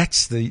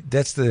that's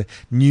the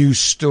new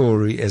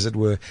story, as it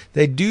were.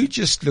 They do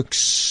just look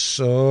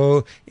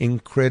so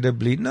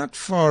incredibly, not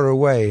far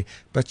away,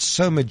 but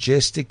so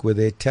majestic with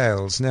their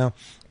tails. Now,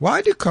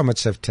 why do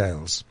comets have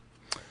tails?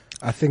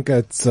 I think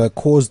it's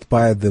caused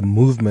by the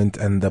movement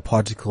and the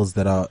particles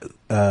that are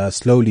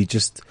slowly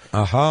just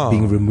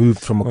being removed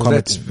from a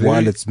comet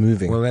while it's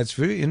moving. Well, that's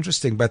very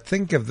interesting. But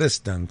think of this,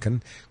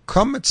 Duncan.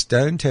 Comets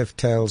don't have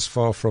tails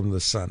far from the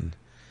sun.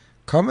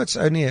 Comets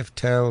only have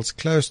tails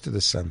close to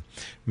the sun.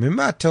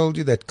 Remember I told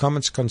you that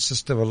comets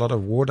consist of a lot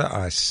of water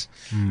ice.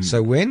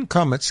 So when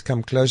comets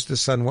come close to the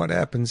sun, what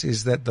happens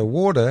is that the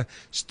water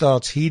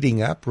starts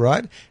heating up,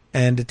 right?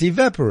 And it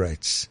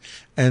evaporates.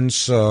 And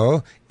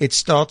so it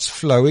starts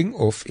flowing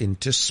off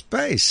into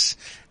space.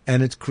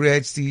 And it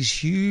creates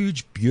these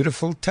huge,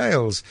 beautiful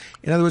tails.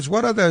 In other words,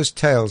 what are those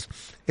tails?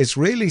 It's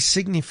really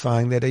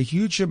signifying that a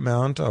huge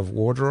amount of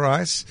water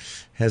ice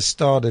has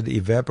started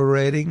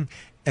evaporating.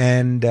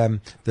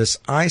 And this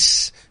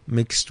ice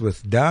mixed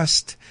with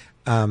dust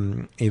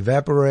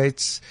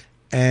evaporates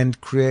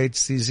and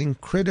creates these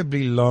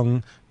incredibly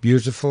long,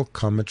 beautiful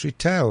cometary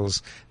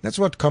tails. That's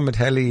what Comet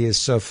Halley is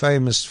so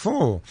famous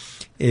for,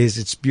 is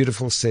its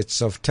beautiful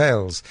sets of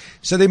tails.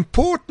 So the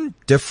important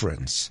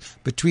difference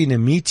between a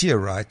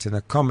meteorite and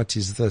a comet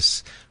is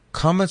this.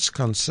 Comets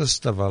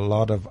consist of a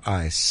lot of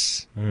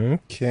ice.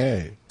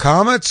 Okay.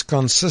 Comets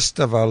consist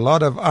of a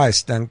lot of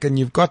ice, Duncan.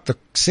 You've got the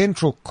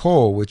central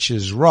core, which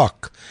is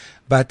rock.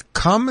 But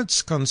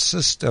comets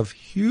consist of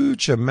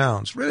huge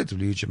amounts,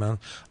 relatively huge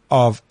amounts,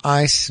 of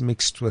ice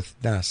mixed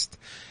with dust.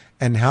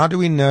 And how do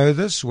we know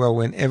this? Well,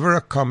 whenever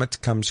a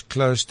comet comes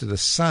close to the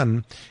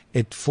sun,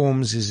 it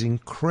forms these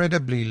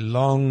incredibly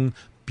long,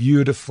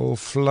 beautiful,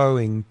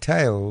 flowing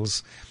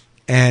tails.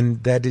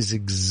 And that is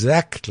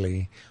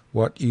exactly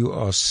what you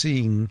are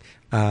seeing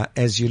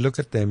as you look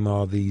at them,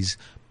 are these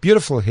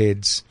beautiful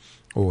heads,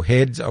 or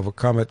heads of a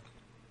comet.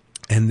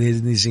 And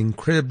there's these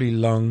incredibly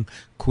long,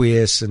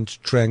 quiescent,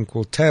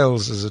 tranquil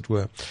tails, as it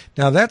were.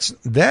 Now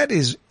that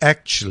is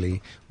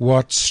actually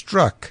what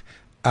struck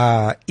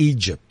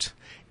Egypt,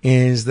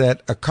 is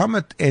that a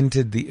comet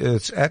entered the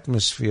Earth's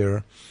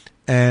atmosphere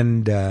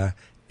and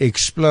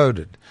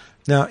exploded.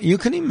 Now you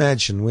can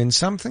imagine when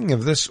something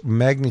of this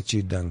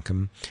magnitude,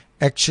 Duncan,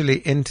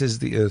 actually enters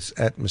the Earth's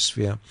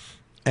atmosphere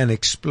and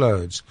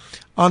explodes.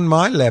 On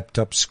my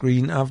laptop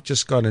screen, I've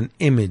just got an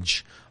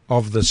image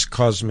of this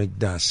cosmic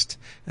dust.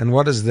 And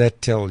what does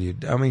that tell you?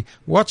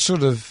 What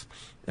does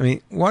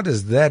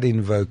that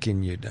invoke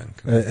in you,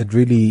 Duncan? It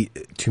really,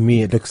 to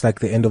me, it looks like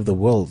the end of the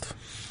world.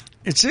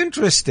 It's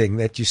interesting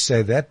that you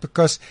say that,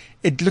 because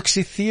it looks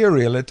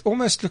ethereal. It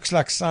almost looks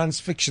like science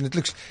fiction. It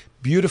looks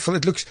beautiful.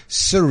 It looks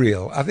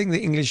surreal. I think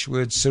the English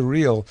word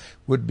surreal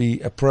would be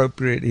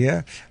appropriate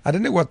here. I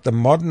don't know what the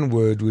modern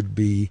word would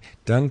be.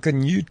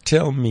 Duncan, you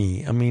tell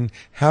me.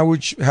 How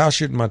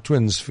should my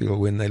twins feel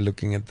when they're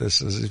looking at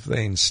this, as if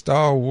they're in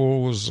Star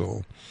Wars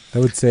or? They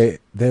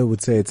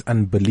would say it's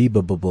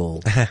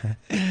unbelievable.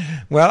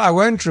 Well, I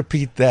won't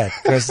repeat that,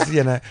 because,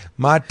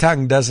 my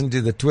tongue doesn't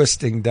do the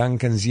twisting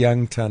Duncan's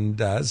young tongue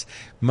does.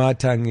 My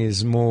tongue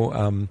is more,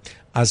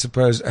 I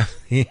suppose,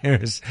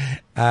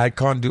 I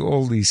can't do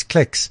all these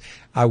clicks.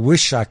 I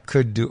wish I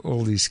could do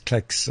all these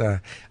clicks. I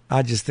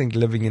just think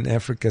living in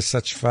Africa is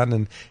such fun,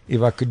 and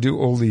if I could do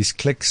all these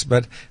clicks,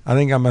 but I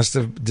think I must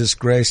have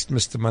disgraced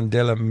Mr.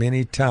 Mandela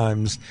many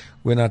times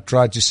when I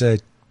tried to say,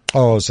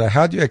 so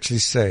how do you actually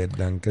say it,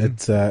 Duncan?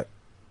 It's Xhosa.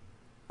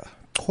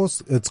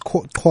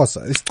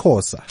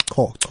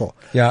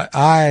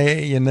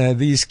 Yeah,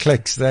 these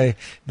clicks,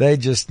 they're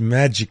just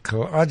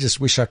magical. I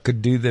just wish I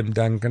could do them,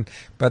 Duncan,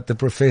 but the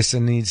professor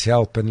needs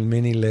help and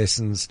many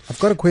lessons. I've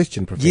got a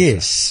question, Professor.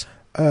 Yes.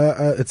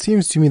 It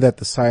seems to me that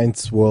the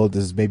science world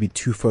is maybe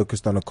too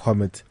focused on a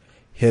comet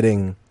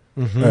hitting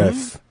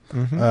Earth.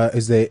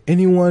 Is there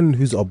anyone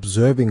who's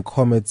observing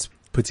comets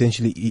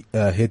potentially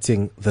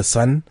hitting the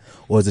sun,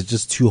 or is it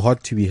just too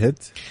hot to be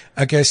hit?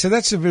 Okay, so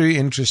that's a very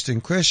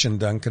interesting question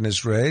Duncan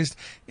has raised,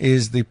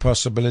 is the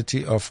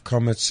possibility of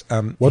comets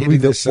hitting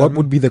the sun. What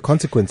would be the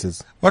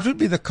consequences? What would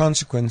be the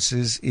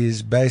consequences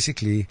is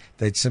basically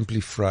they'd simply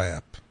fry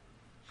up.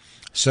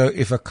 So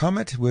if a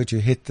comet were to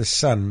hit the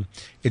sun,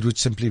 it would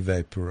simply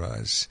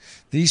vaporize.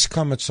 These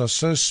comets are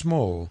so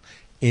small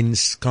in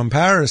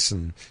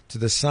comparison to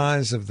the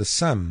size of the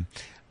sun.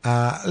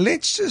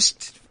 Let's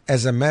just,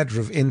 as a matter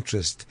of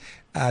interest,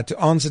 to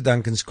answer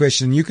Duncan's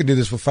question, you can do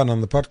this for fun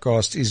on the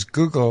podcast, is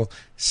Google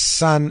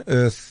Sun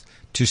Earth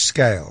to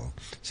scale.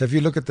 So if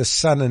you look at the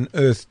sun and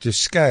earth to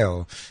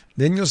scale,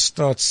 then you'll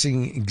start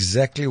seeing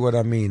exactly what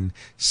I mean.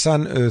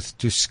 Sun Earth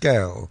to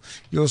scale.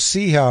 You'll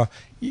see how,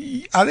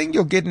 I think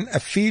you'll get a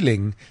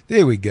feeling.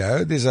 There we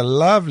go. There's a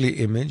lovely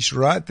image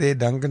right there.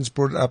 Duncan's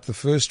brought up the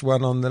first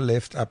one on the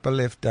left, upper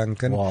left,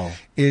 Duncan. Wow.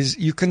 Is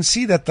you can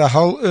see that the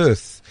whole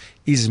earth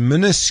is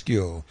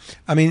minuscule.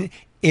 I mean,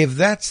 if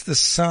that's the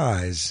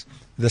size,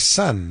 the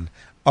sun,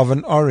 of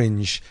an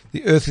orange,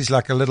 the earth is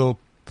like a little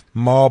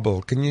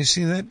marble. Can you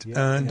see that?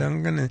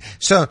 Duncan?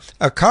 So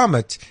a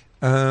comet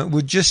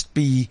would just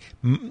be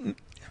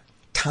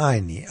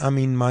tiny, I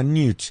mean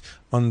minute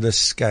on this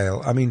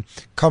scale. I mean,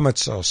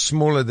 comets are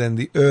smaller than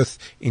the Earth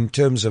in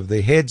terms of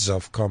the heads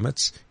of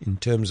comets, in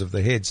terms of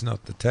the heads,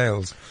 not the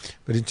tails,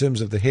 but in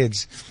terms of the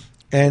heads.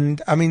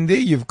 And, I mean, there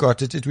you've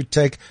got it. It would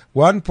take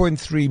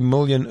 1.3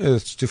 million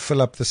Earths to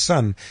fill up the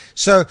sun.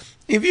 So,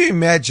 if you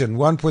imagine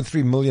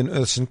 1.3 million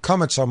Earths, and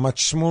comets are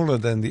much smaller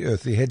than the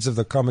Earth, the heads of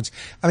the comets,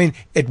 I mean,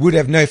 it would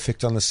have no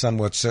effect on the sun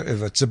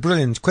whatsoever. It's a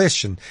brilliant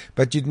question,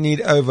 but you'd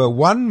need over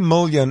 1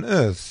 million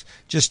Earths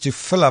just to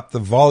fill up the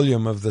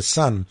volume of the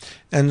sun.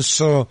 And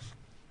so,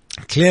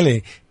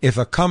 clearly, if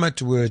a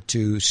comet were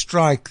to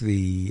strike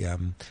the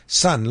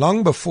sun,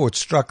 long before it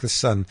struck the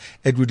sun,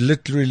 it would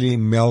literally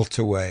melt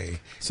away.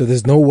 So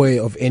there's no way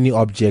of any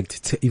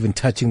object even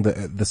touching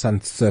the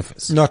sun's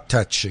surface? Not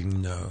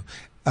touching, no.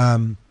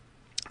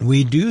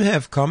 We do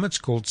have comets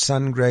called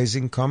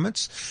sun-grazing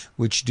comets,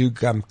 which do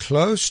come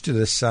close to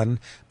the sun.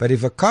 But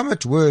if a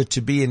comet were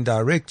to be in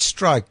direct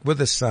strike with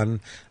the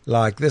sun,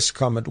 like this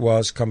comet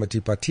was, Comet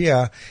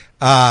Hypatia,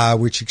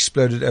 which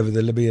exploded over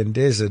the Libyan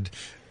desert,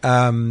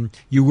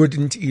 you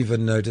wouldn't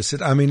even notice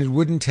it. I mean, it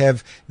wouldn't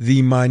have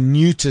the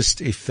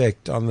minutest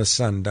effect on the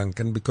sun,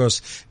 Duncan,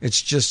 because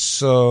it's just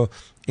so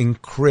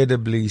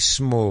incredibly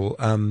small.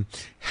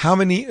 How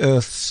many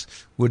Earths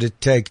would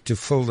it take to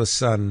fill the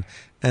sun?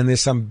 And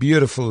there's some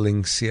beautiful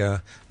links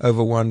here,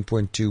 over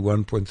 1.2,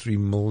 1.3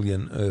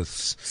 million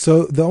Earths.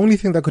 So the only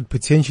thing that could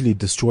potentially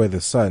destroy the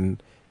sun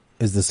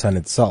is the sun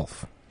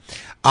itself.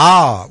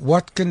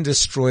 What can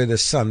destroy the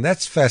sun?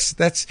 That's a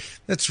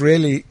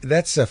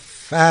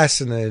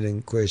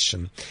fascinating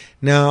question.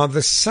 Now,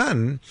 the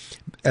sun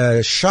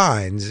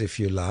shines, if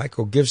you like,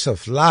 or gives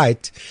off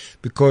light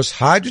because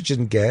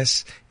hydrogen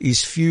gas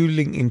is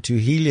fueling into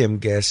helium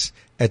gas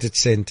at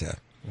its center.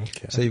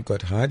 Okay. So you've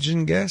got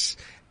hydrogen gas,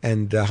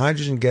 and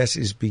hydrogen gas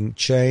is being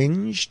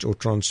changed or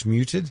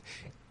transmuted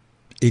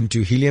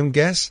into helium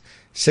gas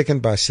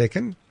second by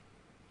second.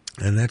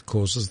 And that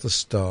causes the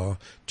star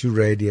to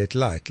radiate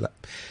light.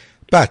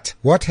 But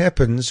what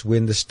happens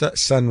when the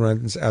sun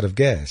runs out of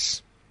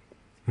gas?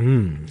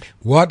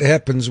 What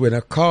happens when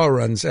a car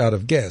runs out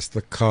of gas?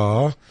 The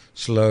car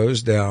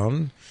slows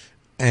down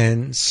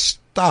and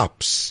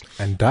stops.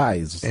 And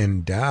dies.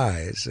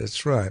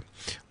 That's right.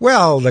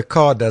 Well, the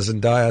car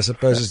doesn't die. I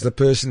suppose it's the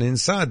person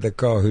inside the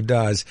car who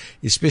dies,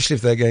 especially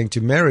if they're going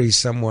to marry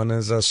someone.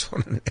 As I saw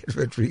in an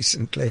advert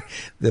recently,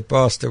 the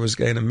pastor was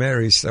going to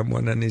marry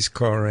someone and his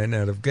car ran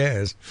out of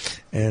gas.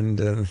 And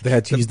they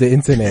had to use the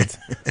internet.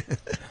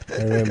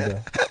 I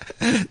remember.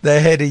 They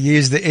had to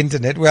use the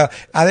internet. Well,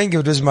 I think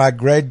it was my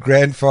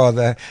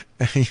great-grandfather.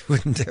 He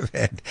wouldn't have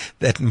had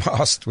that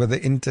mast with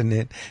the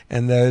internet,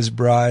 and those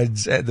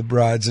the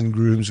brides and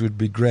grooms would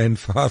be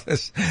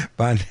grandfathers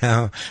by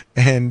now,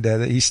 and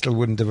he still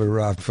wouldn't have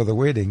arrived for the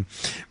wedding.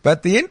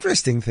 But the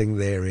interesting thing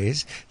there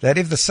is that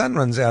if the sun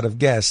runs out of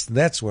gas,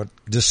 that's what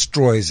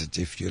destroys it,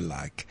 if you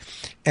like.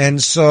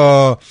 And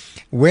so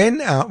when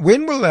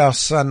will our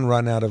sun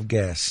run out of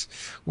gas?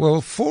 Well,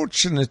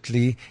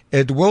 fortunately,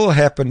 it will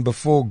happen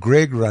before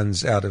Greg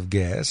runs out of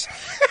gas.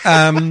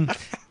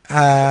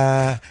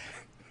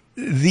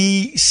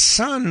 The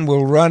sun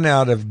will run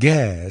out of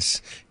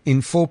gas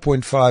in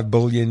 4.5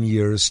 billion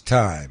years'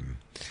 time.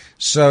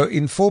 So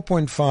in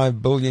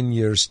 4.5 billion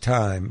years'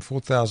 time,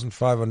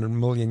 4,500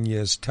 million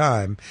years'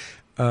 time,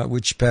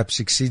 which perhaps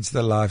exceeds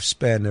the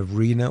lifespan of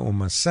Rena or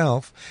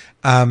myself,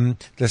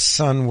 the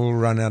sun will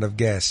run out of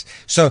gas.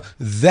 So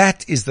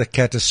that is the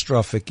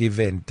catastrophic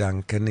event,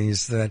 Duncan,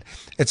 is that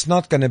it's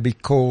not going to be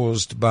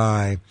caused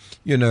by,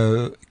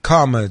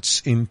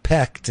 comets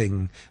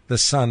impacting the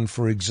sun,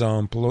 for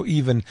example, or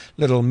even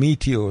little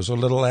meteors or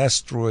little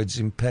asteroids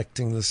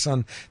impacting the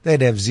sun.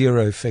 They'd have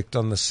zero effect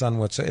on the sun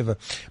whatsoever.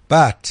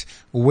 But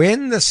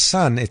when the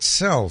sun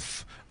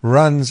itself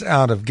runs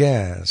out of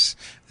gas,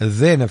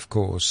 then, of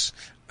course,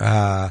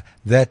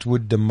 that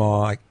would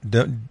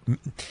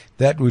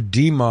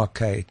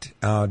demarcate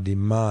our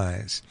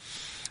demise.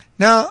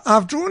 Now,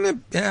 I've drawn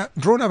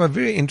up a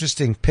very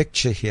interesting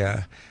picture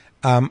here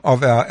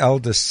of our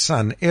eldest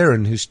son,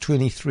 Aaron, who's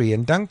 23.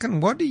 And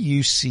Duncan, what do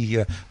you see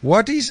here?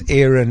 What is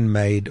Aaron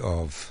made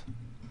of?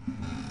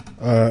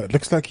 It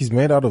looks like he's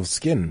made out of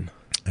skin.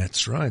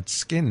 That's right,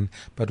 skin.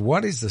 But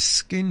what is the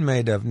skin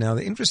made of? Now,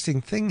 the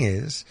interesting thing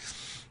is,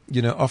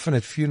 often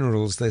at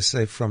funerals they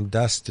say from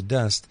dust to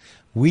dust.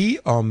 We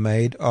are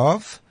made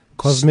of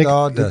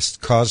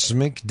stardust,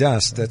 cosmic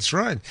dust. That's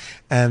right.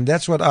 And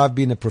that's what I've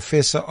been a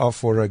professor of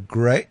for a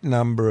great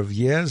number of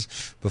years.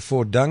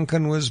 Before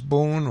Duncan was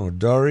born, or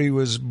Dory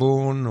was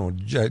born, or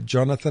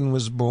Jonathan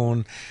was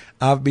born,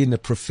 I've been a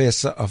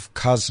professor of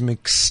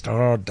cosmic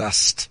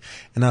stardust.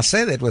 And I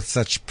say that with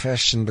such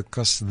passion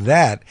because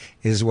that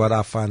is what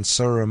I find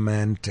so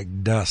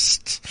romantic.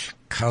 Dust.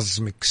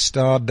 Cosmic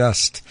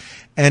stardust.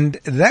 And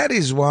that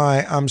is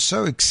why I'm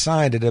so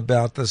excited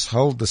about this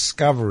whole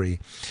discovery,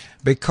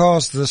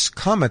 because this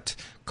comet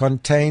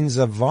contains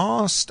a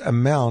vast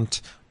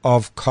amount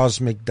of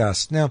cosmic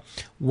dust. Now,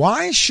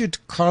 why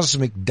should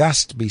cosmic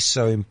dust be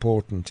so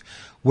important?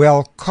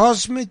 Well,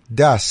 cosmic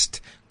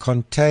dust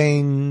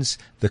contains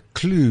the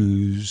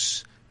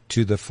clues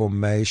to the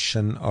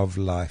formation of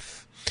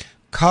life.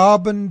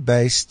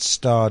 Carbon-based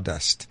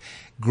stardust,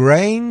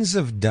 grains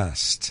of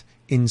dust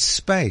in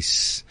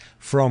space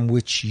from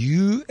which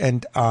you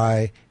and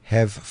I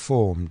have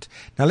formed.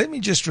 Now, let me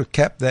just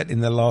recap that in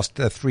the last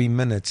 3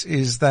 minutes,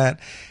 is that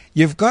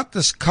you've got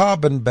this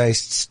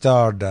carbon-based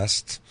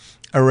stardust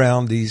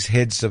around these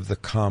heads of the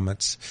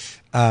comets.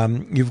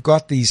 You've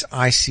got these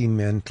icy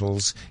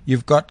mantles.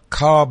 You've got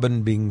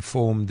carbon being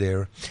formed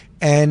there.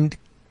 And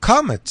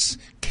comets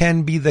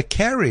can be the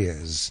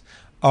carriers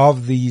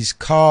of these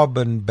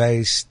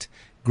carbon-based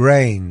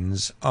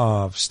grains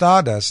of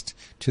stardust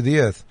to the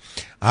earth.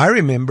 I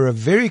remember a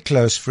very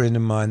close friend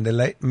of mine, the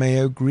late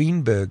Mayo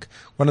Greenberg,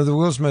 one of the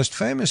world's most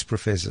famous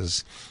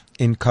professors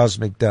in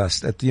cosmic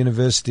dust at the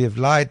University of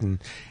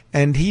Leiden.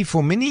 And he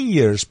for many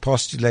years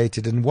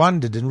postulated and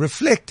wondered and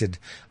reflected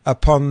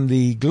upon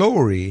the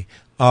glory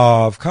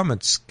of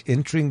comets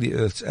entering the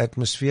Earth's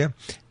atmosphere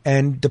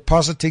and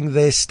depositing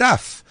their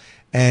stuff.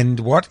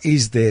 And what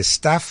is their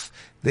stuff?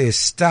 Their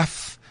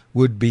stuff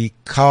would be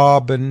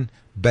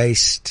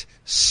carbon-based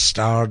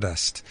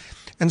stardust.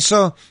 And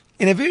so,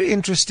 in a very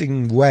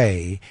interesting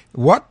way,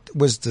 what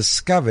was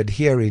discovered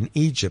here in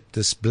Egypt,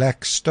 this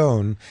black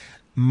stone,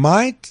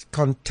 might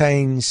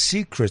contain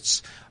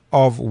secrets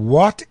of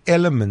what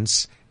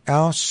elements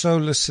our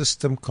solar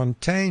system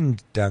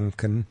contained,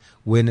 Duncan,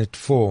 when it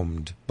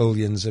formed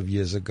billions of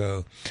years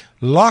ago.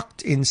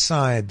 Locked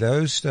inside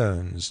those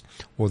stones,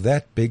 or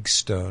that big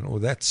stone, or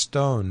that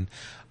stone,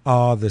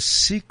 are the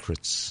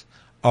secrets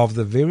of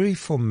the very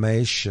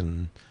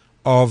formation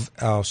of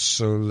our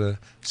solar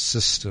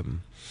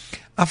system.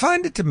 I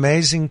find it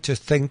amazing to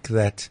think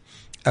that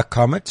a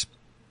comet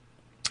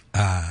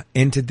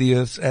entered the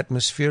Earth's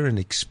atmosphere and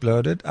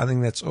exploded. I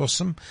think that's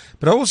awesome.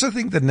 But I also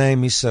think the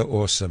name is so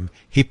awesome.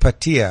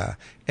 Hypatia,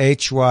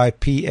 Hypatia,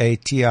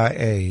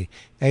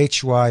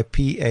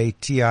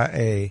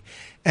 Hypatia.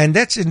 And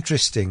that's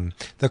interesting.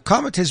 The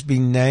comet has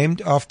been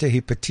named after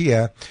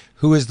Hypatia,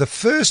 who is the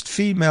first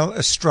female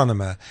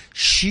astronomer.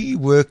 She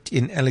worked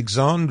in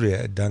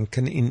Alexandria,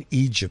 Duncan, in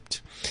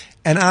Egypt.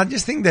 And I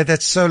just think that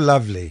that's so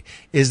lovely,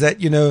 is that,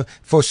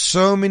 for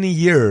so many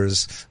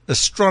years,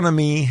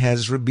 astronomy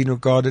has been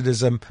regarded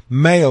as a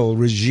male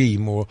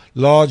regime, or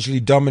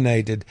largely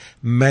dominated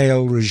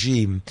male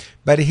regime.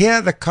 But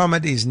here the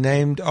comet is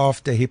named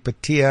after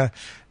Hypatia,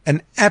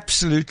 an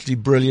absolutely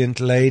brilliant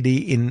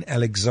lady in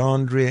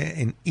Alexandria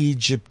in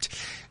Egypt.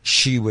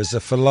 She was a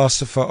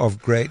philosopher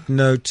of great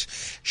note.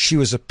 She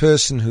was a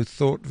person who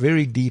thought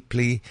very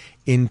deeply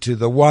into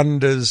the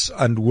wonders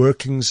and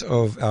workings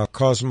of our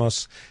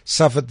cosmos,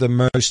 suffered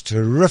the most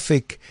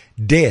horrific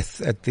death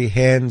at the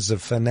hands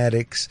of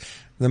fanatics,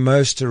 the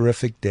most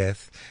horrific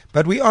death.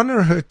 But we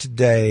honor her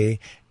today,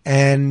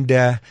 and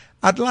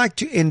I'd like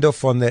to end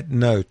off on that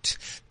note,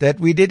 that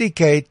we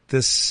dedicate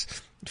this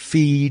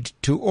feed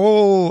to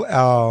all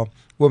our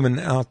women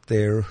out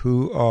there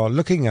who are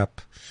looking up,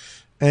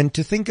 and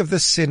to think of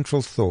this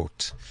central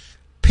thought.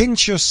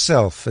 Pinch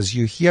yourself as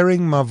you're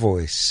hearing my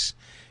voice.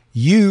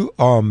 You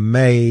are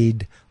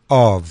made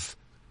of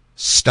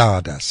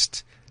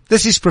stardust.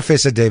 This is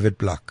Professor David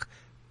Block.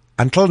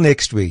 Until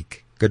next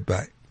week,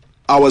 goodbye.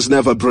 I was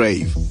never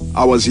brave.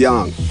 I was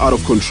young, out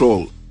of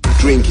control,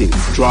 drinking,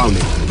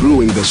 drowning,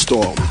 brewing the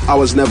storm. I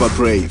was never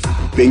brave.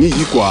 Bengi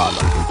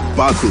Yikwala,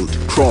 buckled,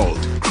 crawled,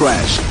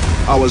 crashed.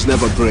 I was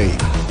never brave.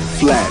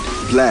 Fled,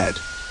 bled,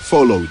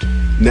 followed,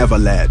 never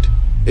led.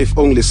 If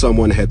only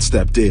someone had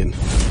stepped in,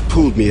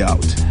 pulled me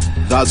out.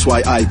 That's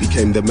why I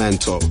became the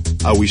mentor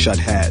I wish I'd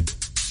had.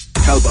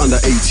 Help under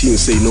 18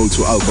 say no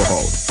to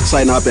alcohol.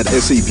 Sign up at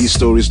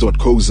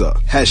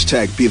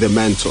sabstories.coza. # be the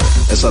mentor,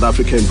 a South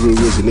African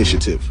Brewers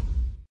initiative.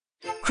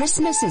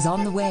 Christmas is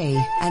on the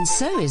way, and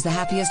so is the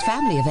happiest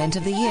family event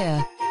of the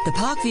year, the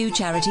Parkview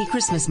Charity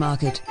Christmas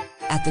Market.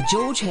 at the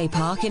George Hay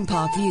Park in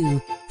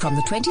Parkview from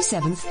the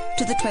 27th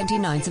to the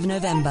 29th of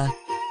November.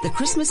 The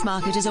Christmas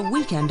market is a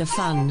weekend of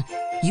fun.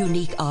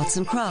 Unique arts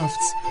and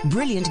crafts,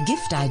 brilliant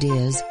gift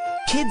ideas,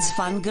 kids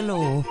fun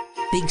galore,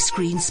 big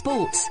screen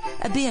sports,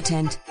 a beer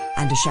tent,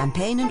 and a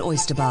champagne and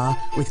oyster bar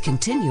with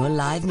continual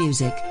live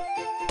music.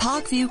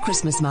 Parkview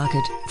Christmas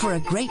Market for a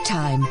great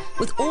time,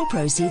 with all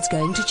proceeds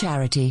going to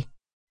charity.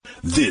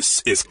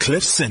 This is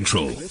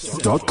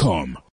CliffCentral.com.